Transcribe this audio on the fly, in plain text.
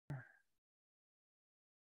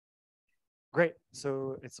Great.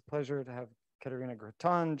 So it's a pleasure to have Caterina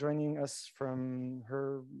Gratton joining us from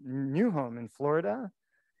her new home in Florida,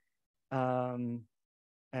 and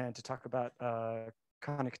to talk about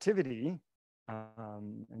connectivity,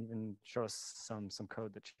 and even show us some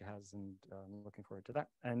code that she has, and I'm looking forward to that.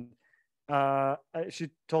 And she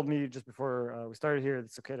told me just before we started here,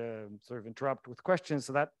 it's okay to sort of interrupt with questions.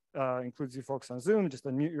 So that includes you folks on Zoom. Just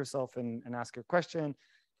unmute yourself and ask your question.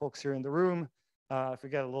 Folks here in the room, if we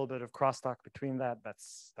get a little bit of crosstalk between that,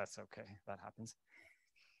 that's okay. That happens.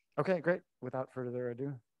 Okay, great. Without further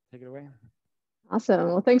ado, take it away. Awesome.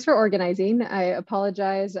 Well, thanks for organizing. I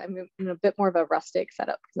apologize. I'm in a bit more of a rustic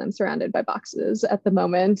setup because I'm surrounded by boxes at the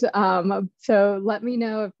moment. So let me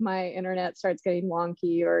know if my internet starts getting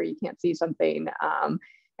wonky or you can't see something,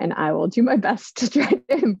 and I will do my best to try to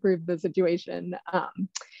improve the situation.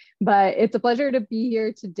 But it's a pleasure to be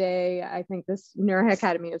here today. I think this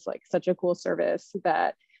NeuroHackademy is like such a cool service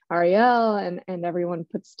that Ariel and everyone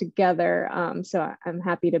puts together. So I'm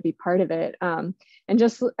happy to be part of it. And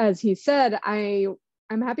just as he said,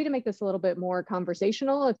 I'm happy to make this a little bit more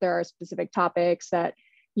conversational. If there are specific topics that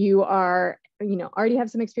you are, already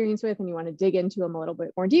have some experience with and you want to dig into them a little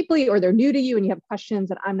bit more deeply, or they're new to you and you have questions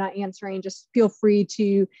that I'm not answering, just feel free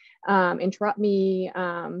to interrupt me.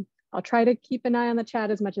 I'll try to keep an eye on the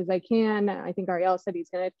chat as much as I can. I think Ariel said he's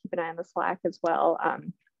going to keep an eye on the Slack as well.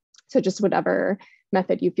 So just whatever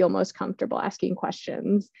method you feel most comfortable asking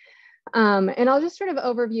questions. And I'll just sort of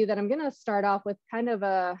overview that. I'm going to start off with kind of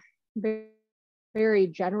a very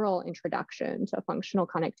general introduction to functional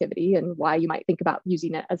connectivity and why you might think about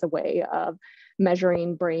using it as a way of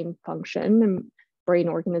measuring brain function and brain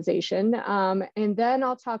organization. And then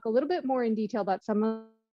I'll talk a little bit more in detail about some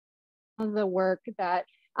of the work that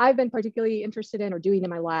I've been particularly interested in or doing in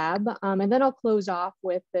my lab. And then I'll close off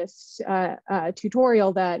with this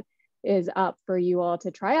tutorial that is up for you all to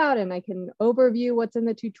try out, and I can overview what's in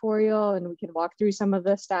the tutorial and we can walk through some of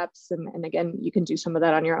the steps. And again, you can do some of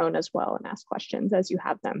that on your own as well and ask questions as you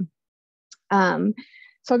have them.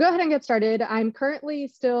 So I'll go ahead and get started. I'm currently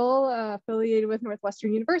still affiliated with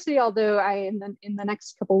Northwestern University, although I, in the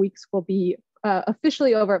next couple of weeks, will be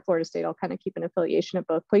officially over at Florida State. I'll kind of keep an affiliation at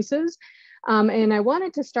both places. And I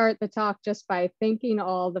wanted to start the talk just by thanking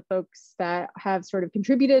all the folks that have sort of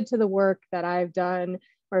contributed to the work that I've done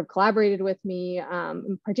or have collaborated with me,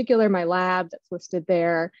 in particular my lab that's listed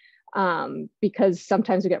there, because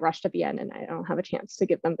sometimes we get rushed at the end and I don't have a chance to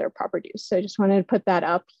give them their proper dues. So I just wanted to put that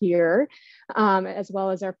up here, as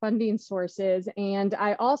well as our funding sources. And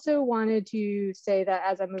I also wanted to say that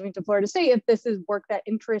as I'm moving to Florida State, if this is work that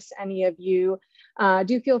interests any of you,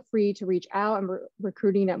 do feel free to reach out. I'm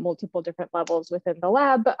recruiting at multiple different levels within the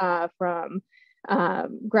lab, from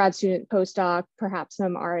grad student, postdoc, perhaps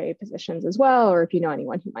some RA positions as well, or if you know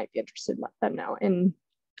anyone who might be interested, let them know. And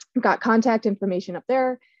I've got contact information up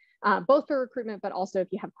there, both for recruitment, but also if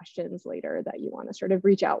you have questions later that you want to sort of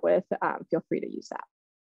reach out with, feel free to use that.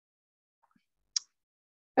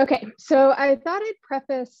 Okay, so I thought I'd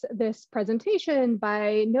preface this presentation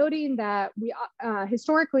by noting that we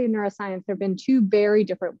historically in neuroscience, there have been two very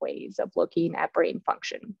different ways of looking at brain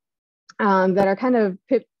function that are kind of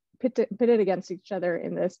pitted against each other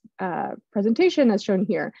in this presentation as shown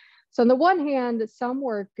here. So on the one hand, some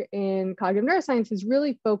work in cognitive neuroscience is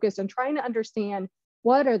really focused on trying to understand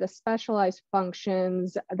what are the specialized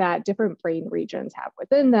functions that different brain regions have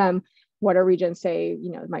within them. What are regions, say,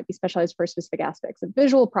 might be specialized for specific aspects of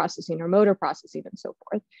visual processing or motor processing and so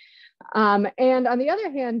forth. And on the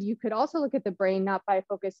other hand, you could also look at the brain not by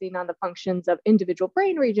focusing on the functions of individual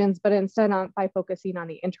brain regions, but instead by focusing on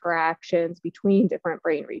the interactions between different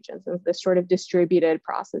brain regions and this sort of distributed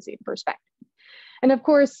processing perspective. And of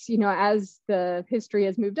course, as the history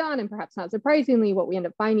has moved on, and perhaps not surprisingly, what we end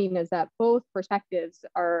up finding is that both perspectives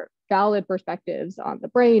are valid perspectives on the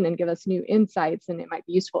brain and give us new insights, and it might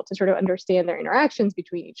be useful to sort of understand their interactions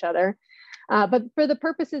between each other. But for the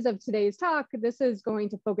purposes of today's talk, this is going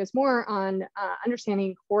to focus more on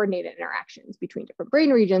understanding coordinated interactions between different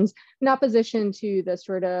brain regions in opposition to the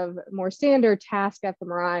sort of more standard task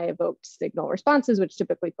fMRI evoked signal responses, which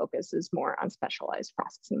typically focuses more on specialized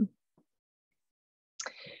processing.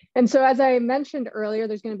 And so as I mentioned earlier,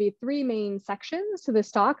 there's going to be three main sections to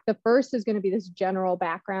this talk. The first is going to be this general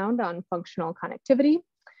background on functional connectivity.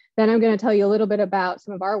 Then I'm going to tell you a little bit about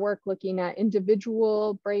some of our work looking at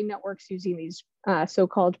individual brain networks using these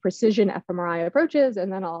so-called precision fMRI approaches,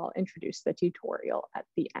 and then I'll introduce the tutorial at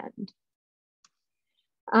the end.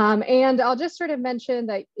 And I'll just sort of mention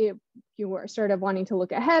that if you were sort of wanting to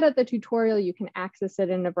look ahead at the tutorial, you can access it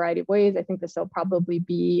in a variety of ways. I think this will probably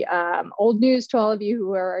be old news to all of you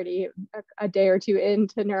who are already a day or two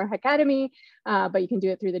into NeuroHackademy, but you can do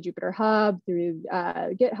it through the Jupyter Hub, through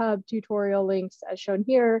GitHub tutorial links as shown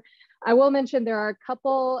here. I will mention there are a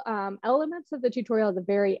couple elements of the tutorial at the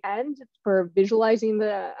very end for visualizing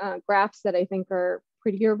the graphs that I think are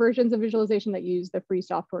prettier versions of visualization that use the free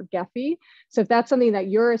software Gephi. So if that's something that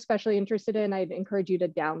you're especially interested in, I'd encourage you to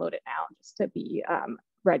download it now just to be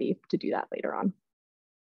ready to do that later on.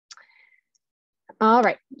 All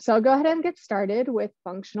right, so I'll go ahead and get started with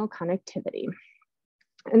functional connectivity.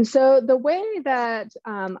 And so the way that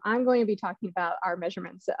I'm going to be talking about our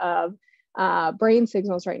measurements of brain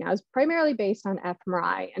signals right now is primarily based on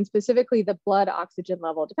fMRI, and specifically the blood oxygen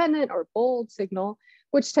level dependent or BOLD signal,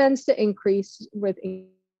 which tends to increase with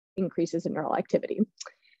increases in neural activity.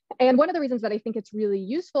 And one of the reasons that I think it's really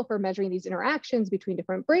useful for measuring these interactions between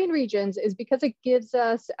different brain regions is because it gives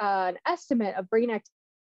us an estimate of brain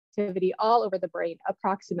activity all over the brain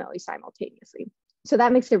approximately simultaneously. So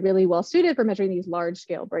that makes it really well suited for measuring these large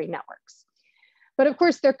scale brain networks. But of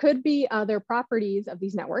course, there could be other properties of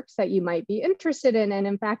these networks that you might be interested in. And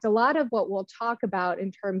in fact, a lot of what we'll talk about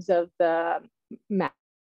in terms of the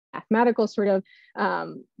mathematical sort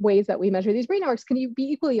of ways that we measure these brain networks can be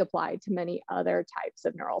equally applied to many other types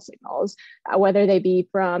of neural signals, whether they be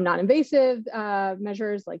from non-invasive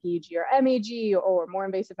measures like EEG or MEG, or more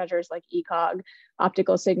invasive measures like ECOG,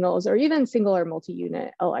 optical signals, or even single or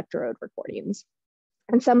multi-unit electrode recordings.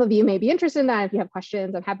 And some of you may be interested in that. If you have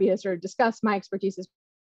questions, I'm happy to sort of discuss. My expertise is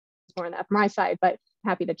more on the fMRI side, but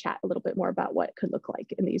happy to chat a little bit more about what it could look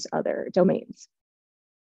like in these other domains.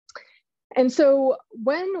 And so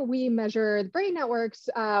when we measure the brain networks,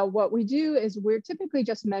 what we do is we're typically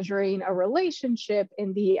just measuring a relationship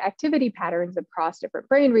in the activity patterns across different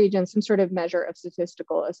brain regions, some sort of measure of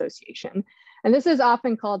statistical association. And this is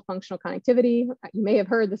often called functional connectivity. You may have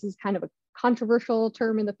heard this is kind of a controversial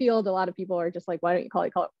term in the field. A lot of people are just like, why don't you call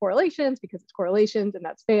it correlations? Because it's correlations and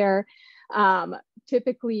that's fair.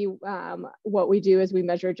 Typically, what we do is we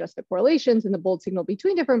measure just the correlations and the BOLD signal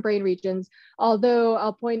between different brain regions, although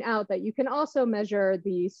I'll point out that you can also measure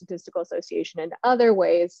the statistical association in other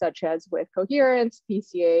ways, such as with coherence,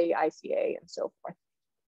 PCA, ICA, and so forth.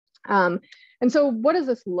 And so what does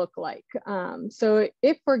this look like? So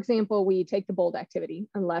if, for example, we take the BOLD activity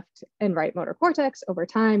in left and right motor cortex, over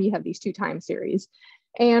time, you have these two time series.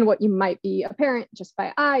 And what you might be apparent just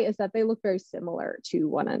by eye is that they look very similar to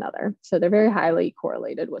one another. So they're very highly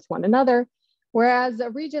correlated with one another. Whereas a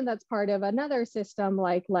region that's part of another system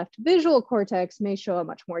like left visual cortex may show a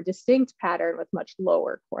much more distinct pattern with much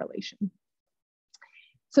lower correlation.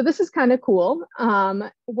 So this is kind of cool.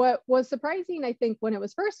 What was surprising, I think, when it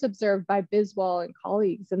was first observed by Biswal and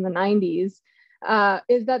colleagues in the 90s,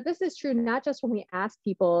 is that this is true not just when we ask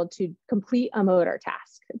people to complete a motor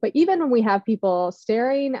task, but even when we have people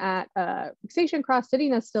staring at a fixation cross,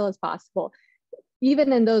 sitting as still as possible.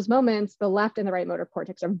 Even in those moments, the left and the right motor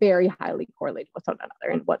cortex are very highly correlated with one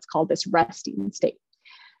another in what's called this resting state.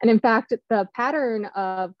 And in fact, the pattern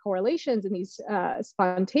of correlations in these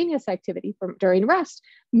spontaneous activity during rest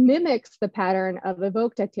mimics the pattern of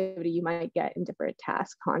evoked activity you might get in different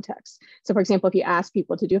task contexts. So for example, if you ask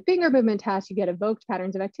people to do a finger movement task, you get evoked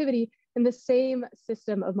patterns of activity in the same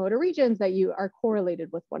system of motor regions that you are correlated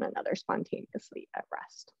with one another spontaneously at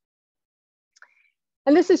rest.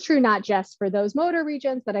 And this is true not just for those motor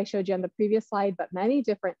regions that I showed you on the previous slide, but many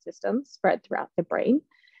different systems spread throughout the brain.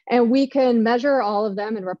 And we can measure all of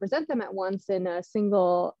them and represent them at once in a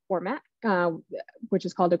single format, which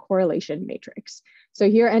is called a correlation matrix. So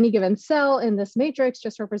here, any given cell in this matrix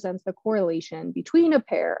just represents the correlation between a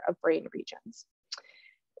pair of brain regions.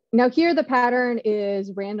 Now here, the pattern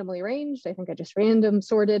is randomly arranged. I think I just random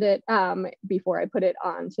sorted it before I put it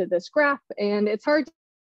onto this graph. And it's hard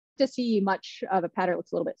to see much of a pattern. It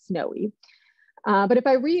looks a little bit snowy. But if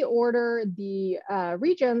I reorder the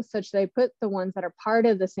regions such that I put the ones that are part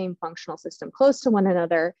of the same functional system close to one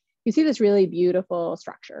another, you see this really beautiful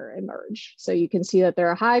structure emerge. So you can see that there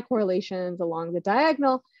are high correlations along the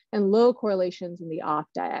diagonal and low correlations in the off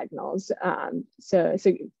diagonals,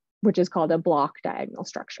 which is called a block diagonal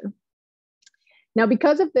structure. Now,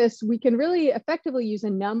 because of this, we can really effectively use a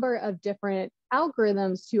number of different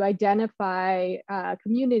algorithms to identify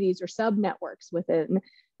communities or subnetworks within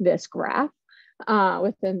this graph.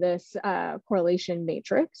 Within this correlation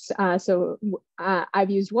matrix. I've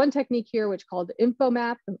used one technique here, which is called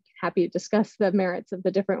InfoMap. I'm happy to discuss the merits of the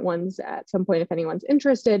different ones at some point if anyone's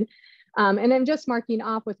interested. And I'm just marking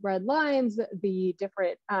off with red lines the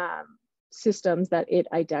different systems that it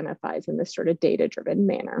identifies in this sort of data-driven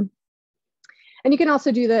manner. And you can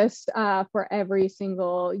also do this for every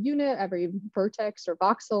single unit, every vertex or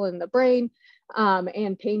voxel in the brain,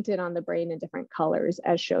 and paint it on the brain in different colors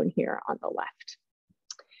as shown here on the left.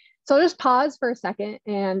 So I'll just pause for a second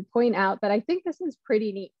and point out that I think this is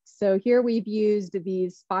pretty neat. So here we've used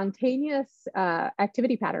these spontaneous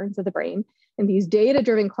activity patterns of the brain and these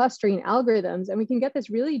data-driven clustering algorithms, and we can get this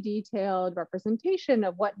really detailed representation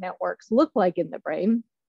of what networks look like in the brain,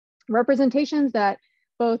 representations that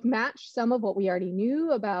both match some of what we already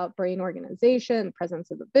knew about brain organization,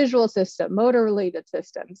 presence of the visual system, motor-related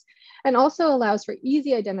systems, and also allows for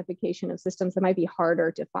easy identification of systems that might be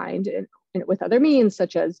harder to find with other means,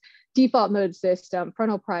 such as default mode system,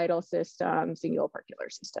 frontal parietal system,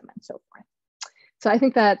 cingulopurcular system, and so forth. So I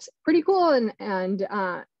think that's pretty cool and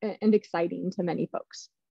exciting to many folks.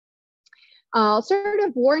 I'll sort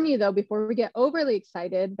of warn you though, before we get overly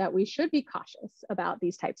excited, that we should be cautious about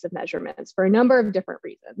these types of measurements for a number of different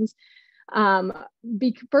reasons.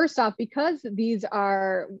 First off, because these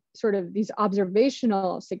are sort of these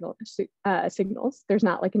observational signals, there's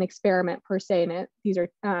not like an experiment per se in it. These are,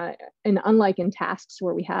 and unlike in tasks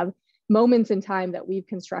where we have moments in time that we've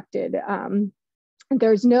constructed,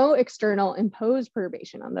 there's no external imposed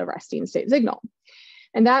perturbation on the resting state signal.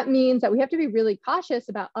 And that means that we have to be really cautious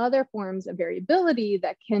about other forms of variability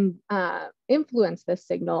that can influence this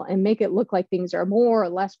signal and make it look like things are more or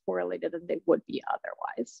less correlated than they would be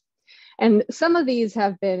otherwise. And some of these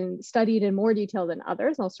have been studied in more detail than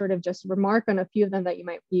others. I'll sort of just remark on a few of them that you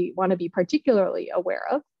might want to be particularly aware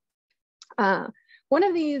of. One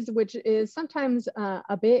of these, which is sometimes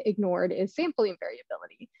a bit ignored, is sampling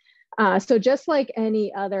variability. So just like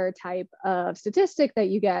any other type of statistic that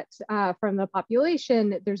you get from the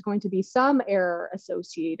population, there's going to be some error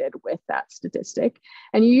associated with that statistic.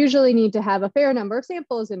 And you usually need to have a fair number of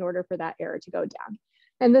samples in order for that error to go down.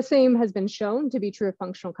 And the same has been shown to be true of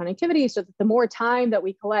functional connectivity, so that the more time that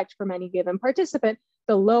we collect from any given participant,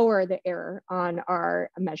 the lower the error on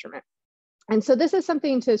our measurement. And so this is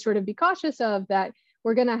something to sort of be cautious of, that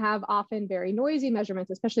we're going to have often very noisy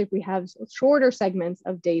measurements, especially if we have shorter segments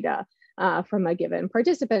of data from a given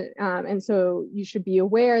participant. And so you should be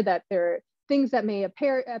aware that there are things that may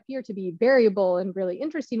appear to be variable in really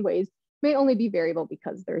interesting ways may only be variable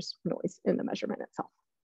because there's noise in the measurement itself.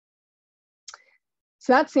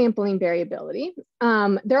 So that's sampling variability.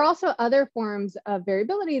 There are also other forms of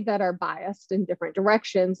variability that are biased in different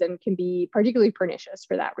directions and can be particularly pernicious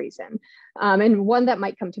for that reason. And one that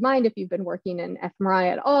might come to mind if you've been working in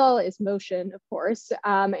fMRI at all is motion, of course.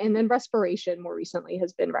 And then respiration more recently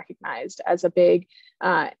has been recognized as a big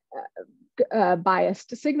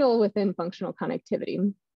biased signal within functional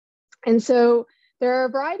connectivity. And so there are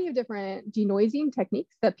a variety of different denoising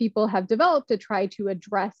techniques that people have developed to try to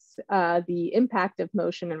address the impact of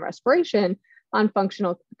motion and respiration on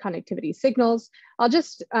functional connectivity signals. I'll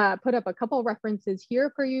just put up a couple references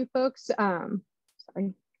here for you folks.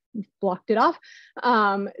 Sorry, blocked it off,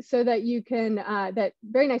 so that you can that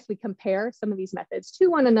very nicely compare some of these methods to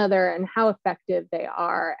one another and how effective they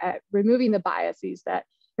are at removing the biases that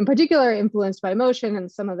in particular influenced by motion, and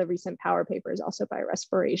some of the recent power papers also by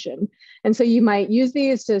respiration. And so you might use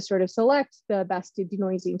these to sort of select the best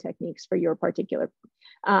denoising techniques for your particular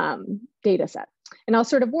data set. And I'll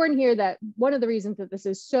sort of warn here that one of the reasons that this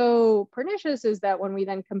is so pernicious is that when we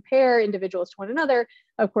then compare individuals to one another,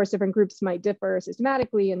 of course, different groups might differ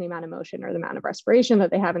systematically in the amount of motion or the amount of respiration that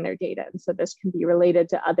they have in their data. And so this can be related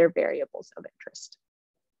to other variables of interest.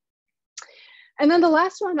 And then the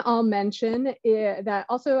last one I'll mention that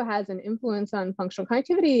also has an influence on functional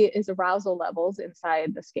connectivity is arousal levels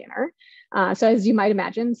inside the scanner. So as you might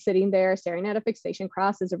imagine, sitting there staring at a fixation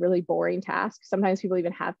cross is a really boring task. Sometimes people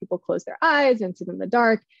even have people close their eyes and sit in the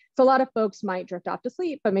dark. So a lot of folks might drift off to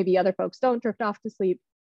sleep, but maybe other folks don't drift off to sleep.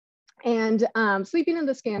 And sleeping in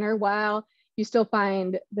the scanner, while you still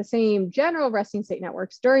find the same general resting state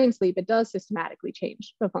networks during sleep, it does systematically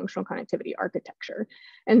change the functional connectivity architecture.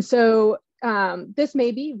 And so this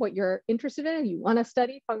may be what you're interested in. You want to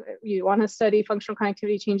study functional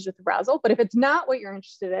connectivity changes with arousal, but if it's not what you're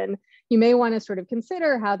interested in, you may want to sort of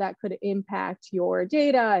consider how that could impact your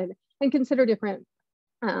data and consider different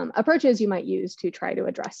approaches you might use to try to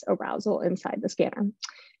address arousal inside the scanner.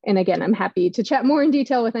 And again, I'm happy to chat more in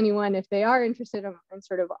detail with anyone if they are interested in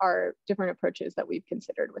sort of our different approaches that we've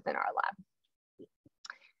considered within our lab.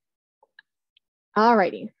 All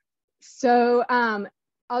righty. So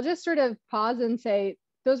I'll just sort of pause and say,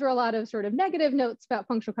 those were a lot of sort of negative notes about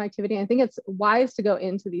functional connectivity. I think it's wise to go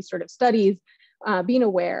into these sort of studies, being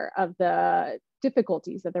aware of the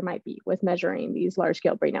difficulties that there might be with measuring these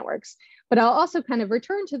large-scale brain networks. But I'll also kind of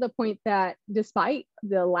return to the point that despite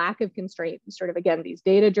the lack of constraints, sort of again, these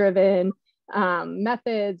data-driven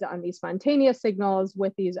methods on these spontaneous signals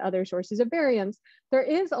with these other sources of variance, there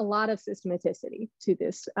is a lot of systematicity to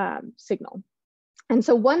this signal. And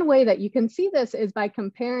so one way that you can see this is by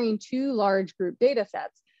comparing two large group data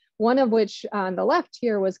sets, one of which on the left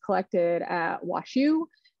here was collected at WashU.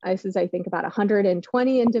 This is, I think, about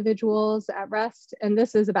 120 individuals at rest. And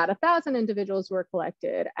this is about 1,000 individuals who were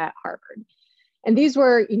collected at Harvard. And these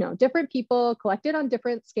were, different people collected on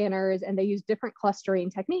different scanners, and they used different clustering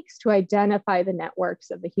techniques to identify the networks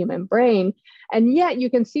of the human brain. And yet you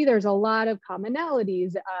can see there's a lot of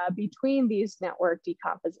commonalities between these network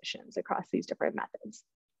decompositions across these different methods.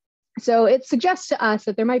 So it suggests to us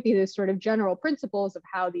that there might be this sort of general principles of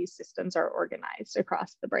how these systems are organized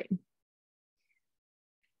across the brain.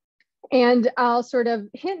 And I'll sort of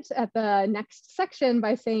hint at the next section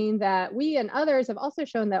by saying that we and others have also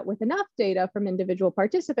shown that with enough data from individual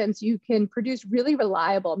participants, you can produce really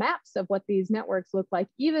reliable maps of what these networks look like,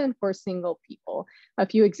 even for single people, a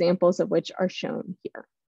few examples of which are shown here.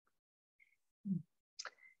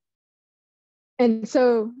 And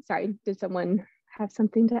so, sorry, did someone have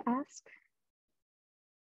something to ask?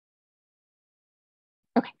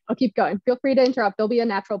 Okay, I'll keep going. Feel free to interrupt. There'll be a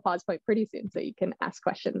natural pause point pretty soon, so you can ask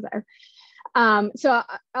questions there. So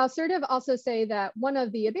I'll sort of also say that one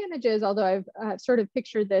of the advantages, although I've sort of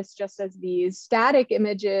pictured this just as these static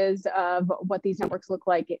images of what these networks look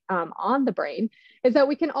like on the brain, is that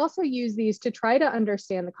we can also use these to try to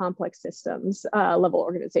understand the complex systems level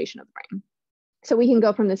organization of the brain. So we can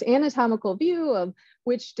go from this anatomical view of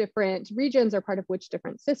which different regions are part of which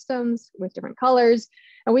different systems with different colors.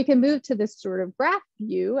 And we can move to this sort of graph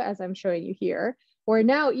view, as I'm showing you here, where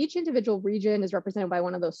now each individual region is represented by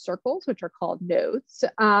one of those circles, which are called nodes.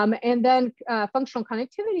 And then functional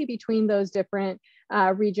connectivity between those different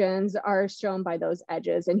regions are shown by those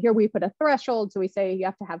edges. And here we put a threshold. So we say you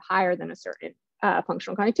have to have higher than a certain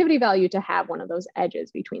functional connectivity value to have one of those edges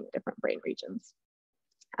between the different brain regions.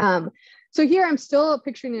 So here I'm still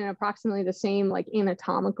picturing in approximately the same like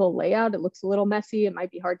anatomical layout. It looks a little messy. It might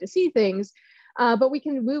be hard to see things, but we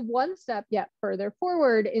can move one step yet further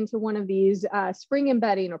forward into one of these spring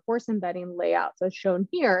embedding or force embedding layouts as shown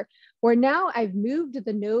here, where now I've moved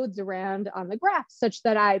the nodes around on the graph such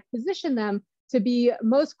that I position them to be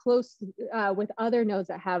most close with other nodes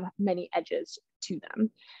that have many edges to them.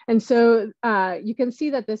 And so you can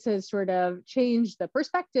see that this has sort of changed the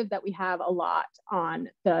perspective that we have a lot on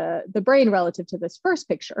the brain relative to this first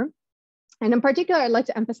picture. And in particular, I'd like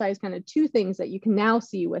to emphasize kind of two things that you can now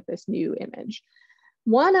see with this new image.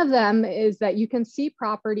 One of them is that you can see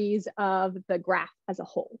properties of the graph as a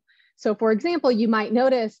whole. So for example, you might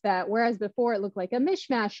notice that whereas before it looked like a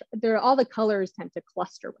mishmash, all the colors tend to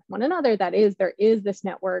cluster with one another. That is, there is this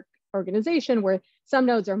network organization where some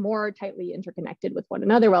nodes are more tightly interconnected with one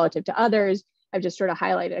another relative to others. I've just sort of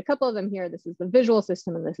highlighted a couple of them here. This is the visual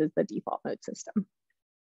system and this is the default mode system.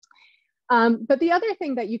 But the other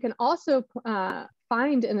thing that you can also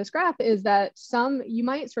find in this graph is that you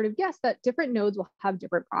might sort of guess that different nodes will have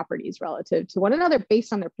different properties relative to one another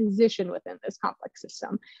based on their position within this complex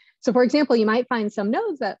system. So for example, you might find some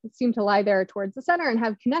nodes that seem to lie there towards the center and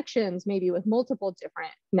have connections maybe with multiple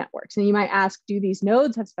different networks. And you might ask, do these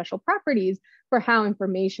nodes have special properties for how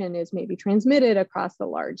information is maybe transmitted across the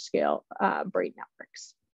large scale brain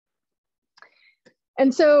networks?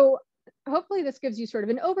 And so hopefully this gives you sort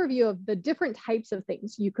of an overview of the different types of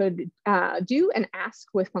things you could do and ask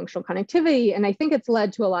with functional connectivity. And I think it's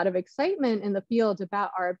led to a lot of excitement in the field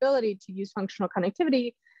about our ability to use functional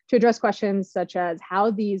connectivity to address questions such as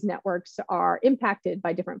how these networks are impacted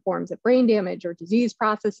by different forms of brain damage or disease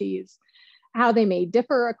processes, how they may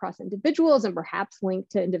differ across individuals and perhaps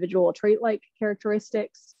linked to individual trait-like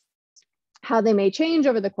characteristics, how they may change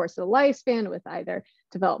over the course of the lifespan with either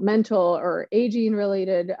developmental or aging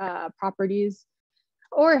related properties,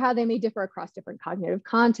 or how they may differ across different cognitive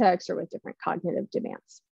contexts or with different cognitive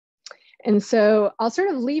demands. And so I'll sort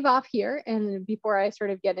of leave off here and before I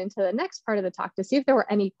sort of get into the next part of the talk to see if there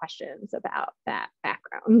were any questions about that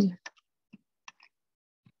background.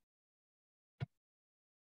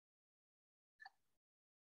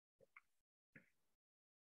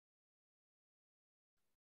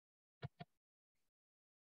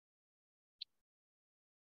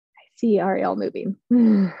 See Ariel moving,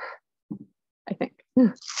 I think.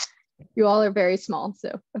 You all are very small,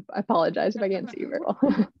 so I apologize if I can't see you very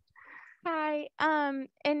well. Hi,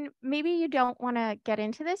 and maybe you don't want to get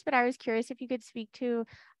into this, but I was curious if you could speak to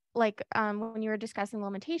like when you were discussing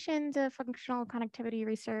limitations of functional connectivity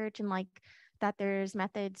research and like that there's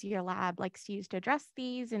methods your lab likes to use to address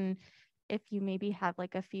these, and if you maybe have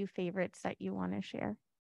like a few favorites that you want to share.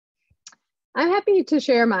 I'm happy to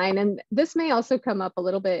share mine, and this may also come up a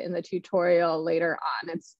little bit in the tutorial later on.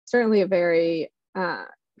 It's certainly a very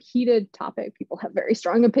heated topic. People have very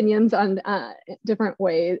strong opinions on different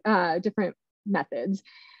ways, different methods.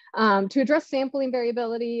 To address sampling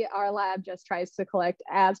variability, our lab just tries to collect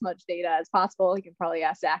as much data as possible. You can probably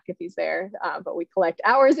ask Zach if he's there, but we collect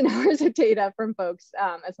hours and hours of data from folks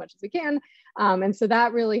as much as we can. And so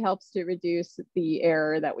that really helps to reduce the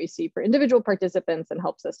error that we see for individual participants and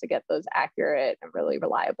helps us to get those accurate and really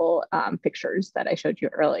reliable pictures that I showed you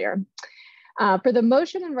earlier. For the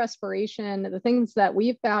motion and respiration, the things that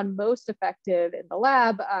we've found most effective in the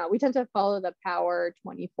lab, we tend to follow the Power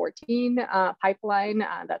 2014 pipeline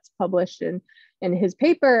that's published in his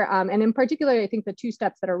paper. And in particular, I think the two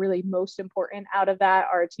steps that are really most important out of that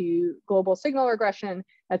are to global signal regression.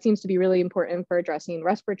 That seems to be really important for addressing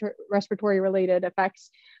respiratory related effects,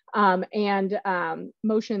 and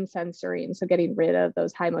motion censoring. So getting rid of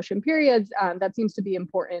those high motion periods, that seems to be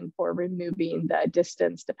important for removing the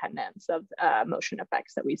distance dependence of motion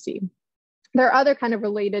effects that we see. There are other kind of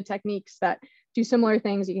related techniques that do similar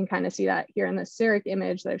things. You can kind of see that here in the steric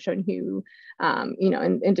image that I've shown you,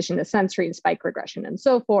 in addition to sensory and spike regression and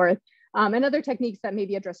so forth. And other techniques that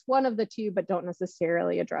maybe address one of the two, but don't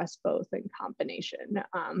necessarily address both in combination.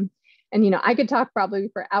 And I could talk probably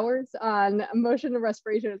for hours on motion and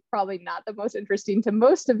respiration. It's probably not the most interesting to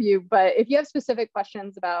most of you, but if you have specific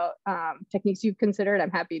questions about techniques you've considered,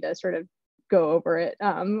 I'm happy to sort of go over it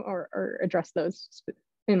or address those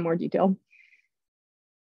in more detail.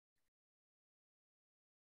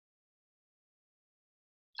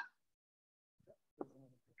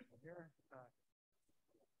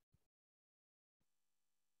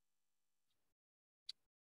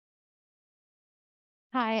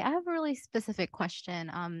 Hi, I have a really specific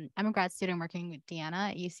question. I'm a grad student working with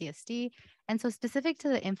Deanna at UCSD. And so specific to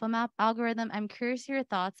the InfoMap algorithm, I'm curious your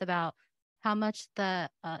thoughts about how much the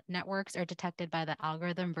networks are detected by the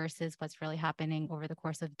algorithm versus what's really happening over the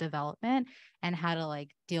course of development and how to like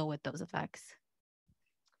deal with those effects.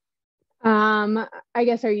 I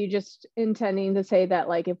guess, are you just intending to say that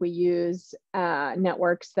like if we use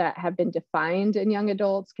networks that have been defined in young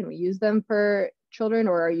adults, can we use them for children?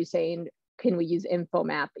 Or are you saying, can we use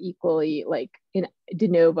InfoMap equally like in de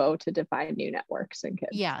novo to define new networks in kids?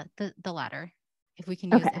 Yeah, the latter. If we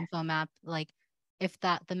can use InfoMap, like if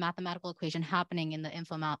the mathematical equation happening in the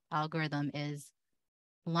InfoMap algorithm is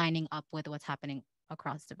lining up with what's happening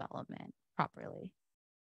across development properly.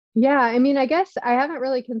 Yeah, I mean, I guess I haven't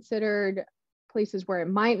really considered places where it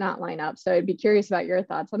might not line up. So I'd be curious about your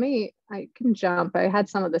thoughts. I can jump. I had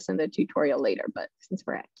some of this in the tutorial later, but since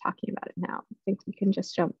we're talking about it now, I think we can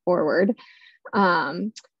just jump forward.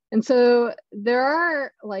 And so there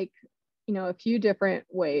are like, a few different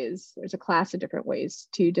ways. There's a class of different ways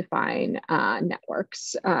to define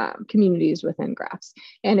networks, communities within graphs.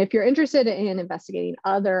 And if you're interested in investigating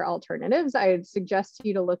other alternatives, I'd suggest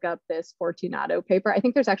you to look up this Fortunato paper. I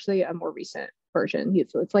think there's actually a more recent version.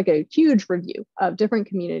 It's like a huge review of different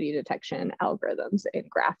community detection algorithms in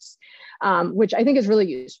graphs, which I think is really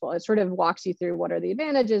useful. It sort of walks you through what are the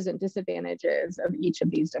advantages and disadvantages of each of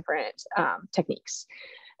these different techniques.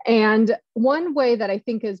 And one way that I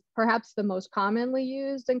think is perhaps the most commonly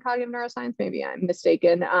used in cognitive neuroscience, maybe I'm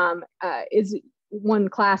mistaken, is one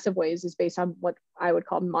class of ways is based on what I would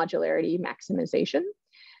call modularity maximization.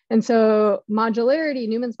 And so modularity,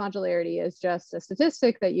 Newman's modularity is just a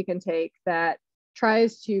statistic that you can take that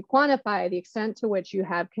tries to quantify the extent to which you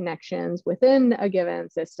have connections within a given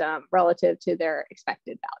system relative to their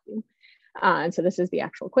expected value. And so this is the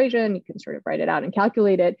actual equation. You can sort of write it out and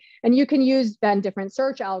calculate it. And you can use then different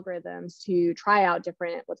search algorithms to try out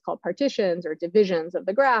different what's called partitions or divisions of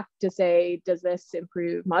the graph to say, does this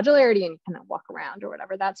improve modularity? And you kind of walk around or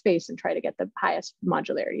whatever that space and try to get the highest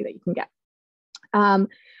modularity that you can get. And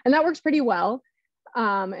that works pretty well.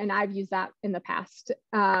 And I've used that in the past.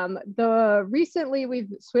 Recently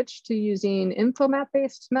we've switched to using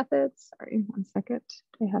InfoMap-based methods. Sorry, one second.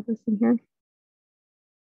 Do I have this in here?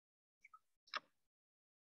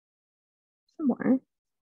 Somewhere.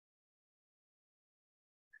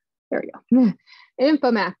 There we go.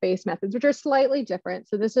 InfoMap-based methods, which are slightly different.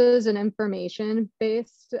 So this is an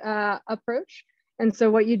information-based approach. And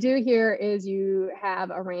so what you do here is you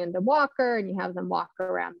have a random walker and you have them walk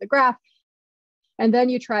around the graph. And then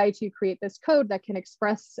you try to create this code that can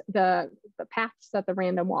express the paths that the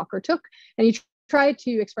random walker took. And you try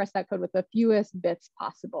to express that code with the fewest bits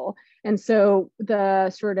possible. And so the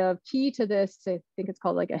sort of key to this, I think it's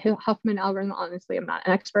called like a Huffman algorithm. Honestly, I'm not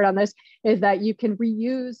an expert on this, is that you can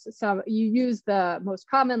reuse you use the most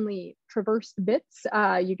commonly traversed bits,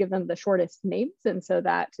 you give them the shortest names. And so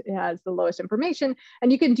that has the lowest information.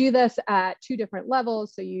 And you can do this at 2 different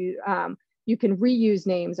levels. So you can reuse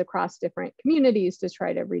names across different communities to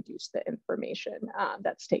try to reduce the information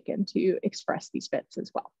that's taken to express these bits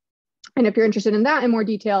as well. And if you're interested in that in more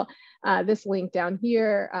detail, this link down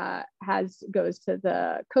here goes to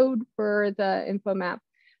the code for the InfoMap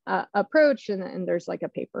approach. And there's like a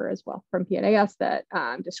paper as well from PNAS that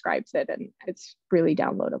describes it, and it's really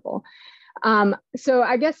downloadable. So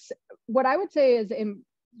I guess what I would say is,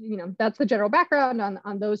 that's the general background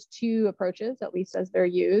on those 2 approaches, at least as they're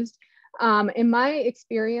used. In my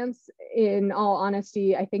experience, in all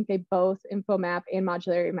honesty, I think they both, InfoMap and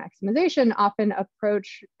modularity maximization, often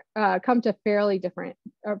come to fairly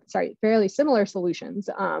similar solutions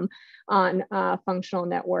on functional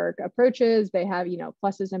network approaches. They have,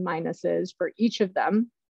 pluses and minuses for each of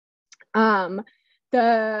them.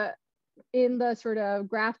 In the sort of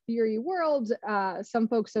graph theory world, some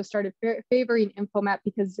folks have started favoring InfoMap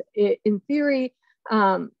because in theory,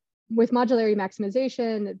 with modularity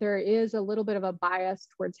maximization, there is a little bit of a bias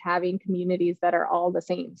towards having communities that are all the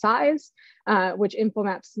same size, which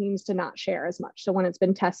InfoMap seems to not share as much. So when it's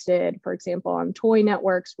been tested, for example, on toy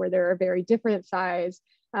networks where there are very different size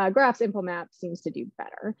graphs, InfoMap seems to do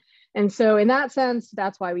better. And so in that sense,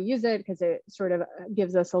 that's why we use it, because it sort of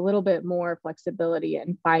gives us a little bit more flexibility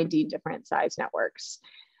in finding different size networks.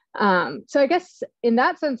 So I guess in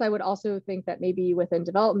that sense, I would also think that maybe within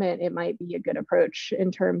development, it might be a good approach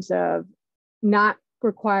in terms of not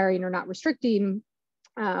requiring or not restricting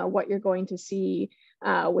what you're going to see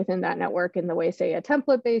within that network in the way, say, a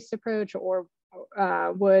template-based approach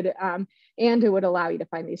would, and it would allow you to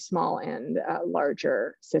find these small and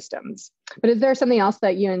larger systems. But is there something else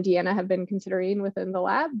that you and Deanna have been considering within the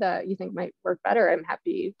lab that you think might work better? I'm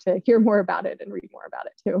happy to hear more about it and read more about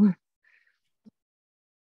it too.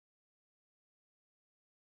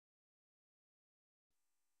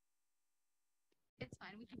 It's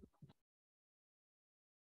fine.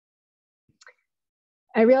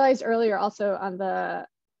 I realized earlier also on the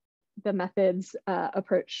methods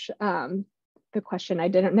approach, the question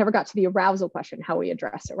never got to the arousal question, how we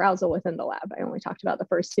address arousal within the lab. I only talked about the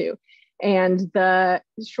first 2. And the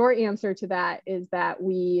short answer to that is that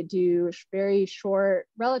we do very short,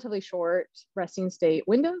 relatively short resting state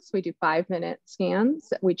windows. We do 5-minute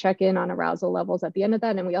scans. We check in on arousal levels at the end of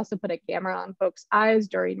that. And we also put a camera on folks' eyes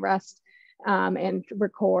during rest and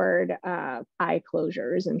record eye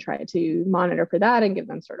closures and try to monitor for that and give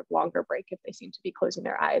them sort of longer break if they seem to be closing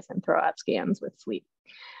their eyes, and throw out scans with sleep.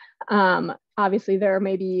 Obviously, there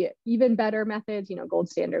may be even better methods. Gold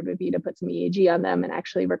standard would be to put some EEG on them and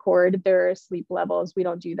actually record their sleep levels. We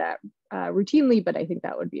don't do that routinely, but I think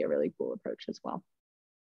that would be a really cool approach as well.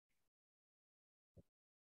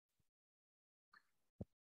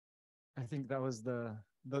 I think that was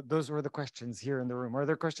those were the questions here in the room. Are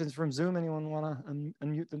there questions from Zoom? Anyone want to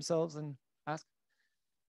unmute themselves and ask?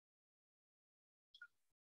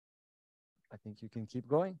 I think you can keep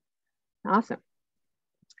going. Awesome.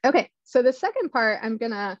 Okay, so the second part, I'm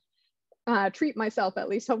gonna treat myself, at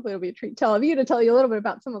least hopefully it'll be a treat to all of you, to tell you a little bit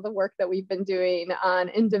about some of the work that we've been doing on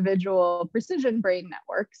individual precision brain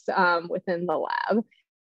networks within the lab.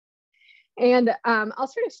 And I'll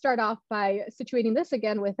sort of start off by situating this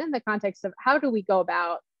again within the context of how do we go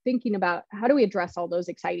about thinking about how do we address all those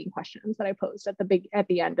exciting questions that I posed at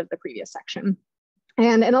the end of the previous section.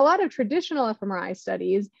 And in a lot of traditional fMRI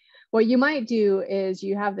studies, what you might do is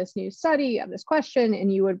you have this new study of this question,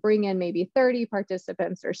 and you would bring in maybe 30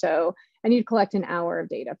 participants or so, and you'd collect an hour of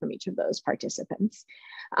data from each of those participants.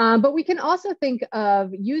 But we can also think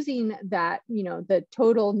of using that, the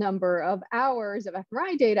total number of hours of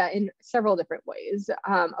fMRI data in several different ways.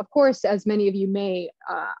 Of course, as many of you may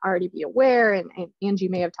already be aware, and Angie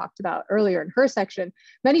may have talked about earlier in her section,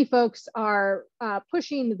 many folks are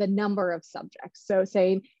pushing the number of subjects. So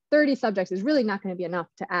saying 30 subjects is really not going to be enough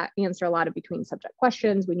to answer a lot of between subject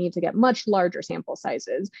questions. We need to get much larger sample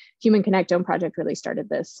sizes. Human Connectome Project really started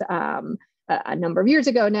this a number of years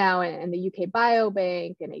ago now, and the UK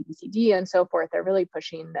Biobank and ABCD and so forth are really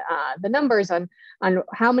pushing the numbers on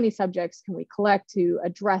how many subjects can we collect to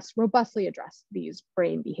robustly address these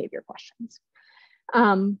brain behavior questions.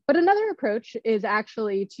 But another approach is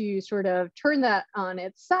actually to sort of turn that on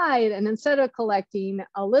its side. And instead of collecting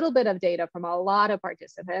a little bit of data from a lot of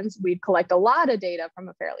participants, we'd collect a lot of data from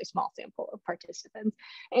a fairly small sample of participants.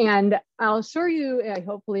 And I'll show you,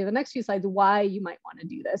 hopefully in the next few slides, why you might want to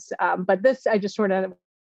do this. But this, I just sort of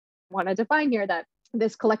want to define here that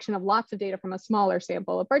this collection of lots of data from a smaller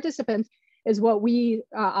sample of participants is what we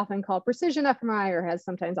often call precision fMRI, or has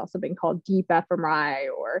sometimes also been called deep fMRI,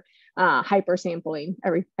 or hypersampling.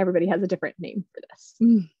 Everybody has a different name for this.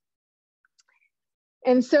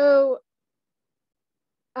 And so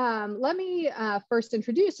let me first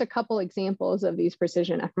introduce a couple examples of these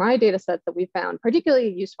precision fMRI data sets that we found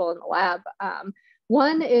particularly useful in the lab.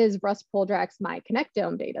 One is Russ Poldrak's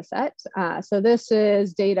MyConnectome data set. So this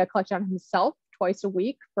is data collected on himself twice a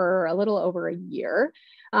week for a little over a year,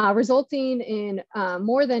 resulting in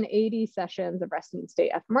more than 80 sessions of resting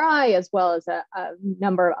state fMRI, as well as a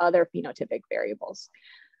number of other phenotypic variables.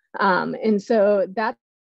 And so that's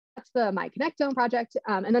the MyConnectome project.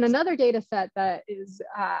 And then another data set that is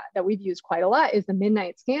that we've used quite a lot is the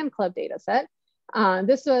Midnight Scan Club data set.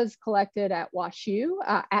 This was collected at WashU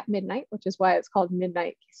at midnight, which is why it's called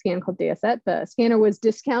Midnight Scan Club data set. The scanner was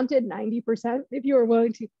discounted 90% if you were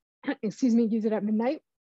willing to, excuse me, use it at midnight,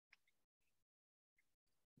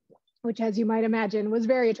 which, as you might imagine, was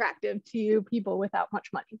very attractive to people without much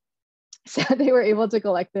money. So they were able to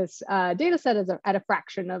collect this data set at a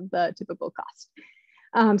fraction of the typical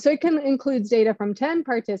cost. So it includes data from 10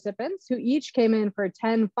 participants who each came in for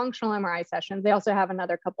 10 functional MRI sessions. They also have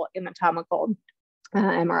another couple anatomical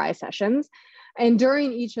MRI sessions. And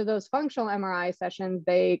during each of those functional MRI sessions,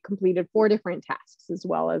 they completed 4 different tasks, as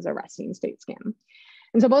well as a resting state scan.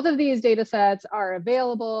 And so both of these data sets are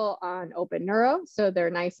available on Open Neuro. So they're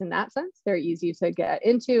nice in that sense. They're easy to get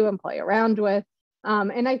into and play around with.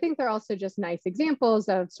 And I think they're also just nice examples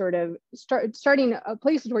of sort of starting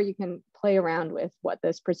places where you can play around with what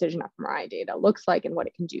this precision fMRI data looks like and what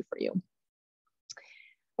it can do for you.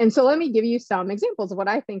 And so let me give you some examples of what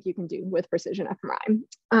I think you can do with precision fMRI.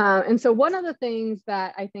 And so one of the things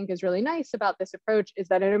that I think is really nice about this approach is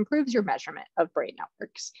that it improves your measurement of brain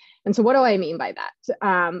networks. And so what do I mean by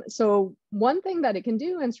that? So one thing that it can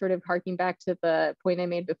do, and sort of harking back to the point I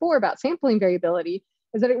made before about sampling variability,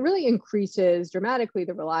 is that it really increases dramatically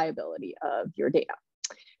the reliability of your data.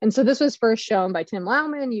 And so this was first shown by Tim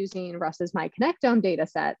Lauman using Russ's MyConnectome data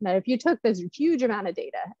set. Now, if you took this huge amount of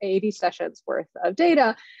data, 80 sessions worth of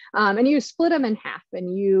data, and you split them in half,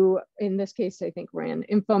 and you, in this case, I think ran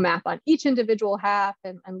InfoMap on each individual half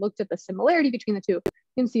and looked at the similarity between the two,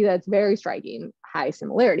 you can see that it's very striking high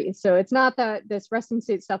similarity. So it's not that this resting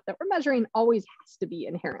state stuff that we're measuring always has to be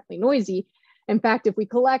inherently noisy. In fact, if we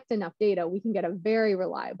collect enough data, we can get a very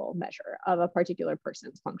reliable measure of a particular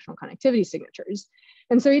person's functional connectivity signatures.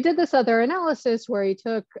 And so he did this other analysis where he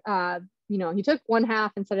took, he took one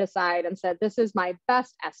half and set it aside and said, this is my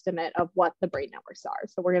best estimate of what the brain networks are.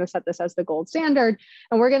 So we're going to set this as the gold standard.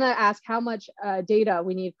 And we're going to ask how much data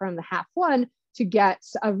we need from the half one to get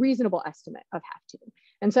a reasonable estimate of half two.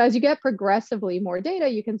 And so as you get progressively more data,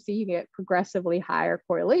 you can see you get progressively higher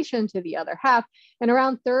correlation to the other half. And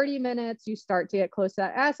around 30 minutes, you start to get close to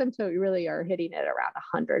that asymptote. You really are hitting it around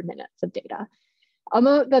 100 minutes of data. I'll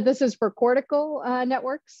note that this is for cortical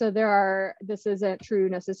networks. So this isn't true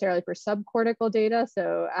necessarily for subcortical data.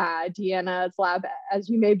 So Deanna's lab, as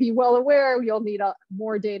you may be well aware, you'll need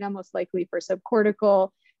more data most likely for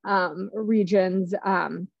subcortical regions.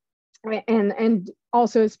 And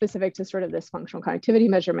also specific to sort of this functional connectivity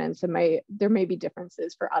measurements, there may be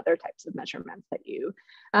differences for other types of measurements that you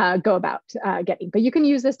go about getting. But you can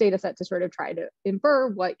use this data set to sort of try to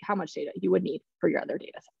infer how much data you would need for your other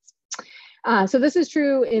data sets. So this is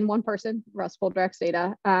true in one person, Russ Poldrak's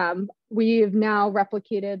data. We've now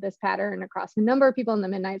replicated this pattern across a number of people in the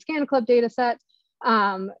Midnight Scan Club data set.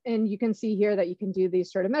 And you can see here that you can do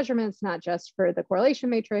these sort of measurements, not just for the correlation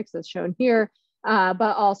matrix as shown here,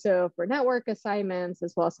 but also for network assignments,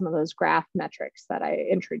 as well as some of those graph metrics that I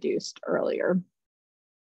introduced earlier.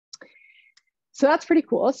 So that's pretty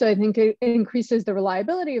cool. So I think it increases the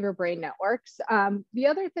reliability of your brain networks. The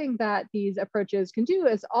other thing that these approaches can do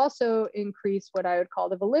is also increase what I would call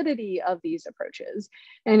the validity of these approaches.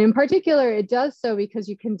 And in particular, it does so because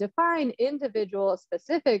you can define individual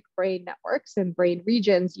specific brain networks and brain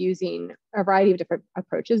regions using a variety of different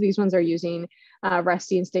approaches. These ones are using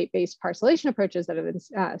resting state-based parcellation approaches that have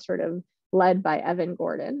been sort of led by Evan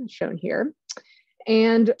Gordon, shown here.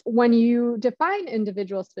 And when you define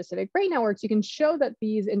individual specific brain networks, you can show that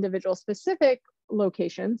these individual specific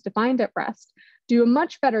locations defined at rest do a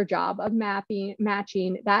much better job of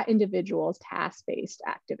matching that individual's task-based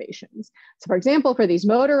activations. So for example, for these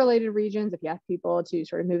motor-related regions, if you ask people to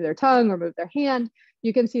sort of move their tongue or move their hand,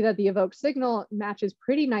 you can see that the evoked signal matches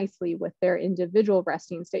pretty nicely with their individual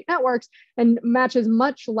resting state networks and matches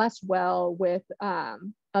much less well with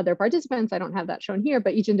other participants. I don't have that shown here,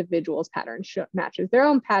 but each individual's pattern matches their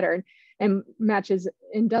own pattern and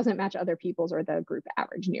doesn't match other people's or the group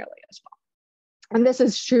average nearly as well. And this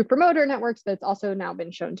is true for motor networks, but it's also now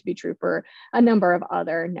been shown to be true for a number of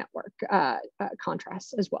other network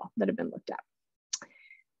contrasts as well that have been looked at.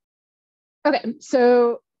 Okay,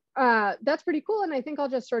 so that's pretty cool. And I think I'll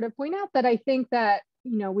just sort of point out that I think that,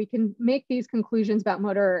 you know, we can make these conclusions about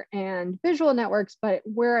motor and visual networks, but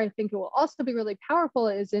where I think it will also be really powerful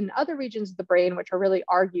is in other regions of the brain, which are really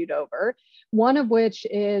argued over, one of which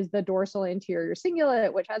is the dorsal anterior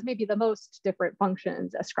cingulate, which has maybe the most different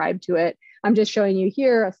functions ascribed to it. I'm just showing you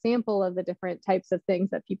here a sample of the different types of things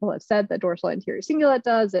that people have said the dorsal anterior cingulate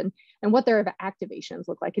does and what their activations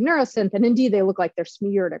look like in neurosynth. And indeed, they look like they're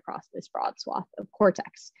smeared across this broad swath of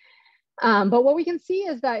cortex. But what we can see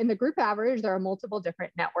is that in the group average, there are multiple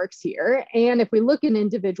different networks here. And if we look in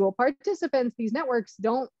individual participants, these networks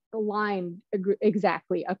don't align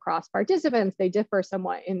exactly across participants. They differ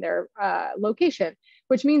somewhat in their location,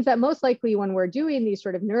 which means that most likely when we're doing these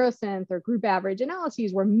sort of neurosynth or group average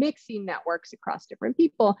analyses, we're mixing networks across different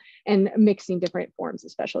people and mixing different forms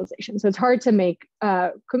of specialization. So it's hard to make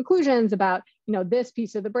conclusions about, you know, this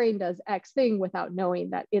piece of the brain does X thing without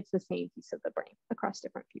knowing that it's the same piece of the brain across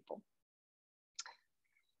different people.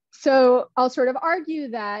 So I'll sort of argue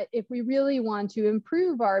that if we really want to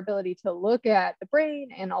improve our ability to look at the brain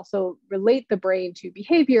and also relate the brain to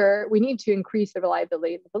behavior, we need to increase the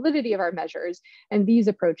reliability and the validity of our measures, and these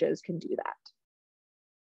approaches can do that.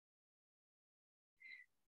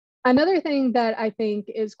 Another thing that I think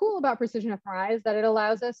is cool about precision fMRI is that it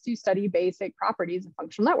allows us to study basic properties of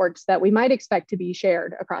functional networks that we might expect to be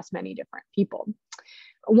shared across many different people.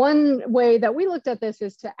 One way that we looked at this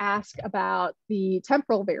is to ask about the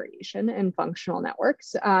temporal variation in functional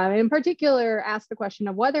networks. In particular, ask the question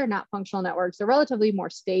of whether or not functional networks are relatively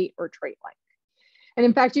more state or trait-like. And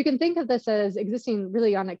in fact, you can think of this as existing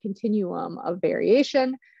really on a continuum of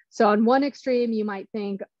variation. So on one extreme, you might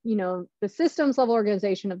think, you know, the systems level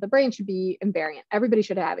organization of the brain should be invariant. Everybody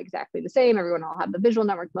should have exactly the same. Everyone will have the visual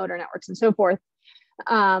networks, motor networks, and so forth.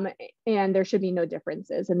 And there should be no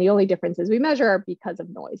differences. And the only differences we measure are because of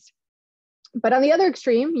noise. But on the other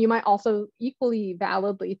extreme, you might also equally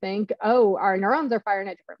validly think, oh, our neurons are firing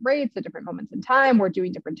at different rates at different moments in time. We're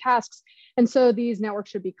doing different tasks. And so these networks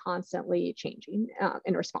should be constantly changing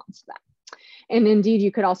in response to that. And indeed,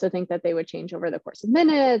 you could also think that they would change over the course of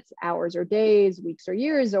minutes, hours or days, weeks or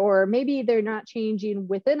years, or maybe they're not changing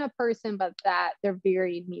within a person, but that they're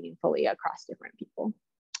varying meaningfully across different people.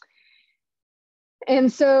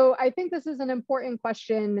 And so I think this is an important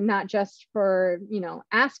question, not just for, you know,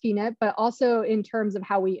 asking it, but also in terms of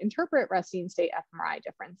how we interpret resting state fMRI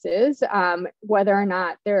differences, whether or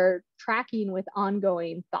not they're tracking with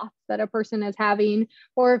ongoing thoughts that a person is having,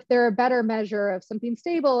 or if they're a better measure of something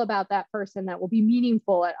stable about that person that will be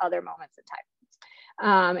meaningful at other moments in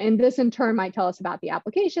time. And this in turn might tell us about the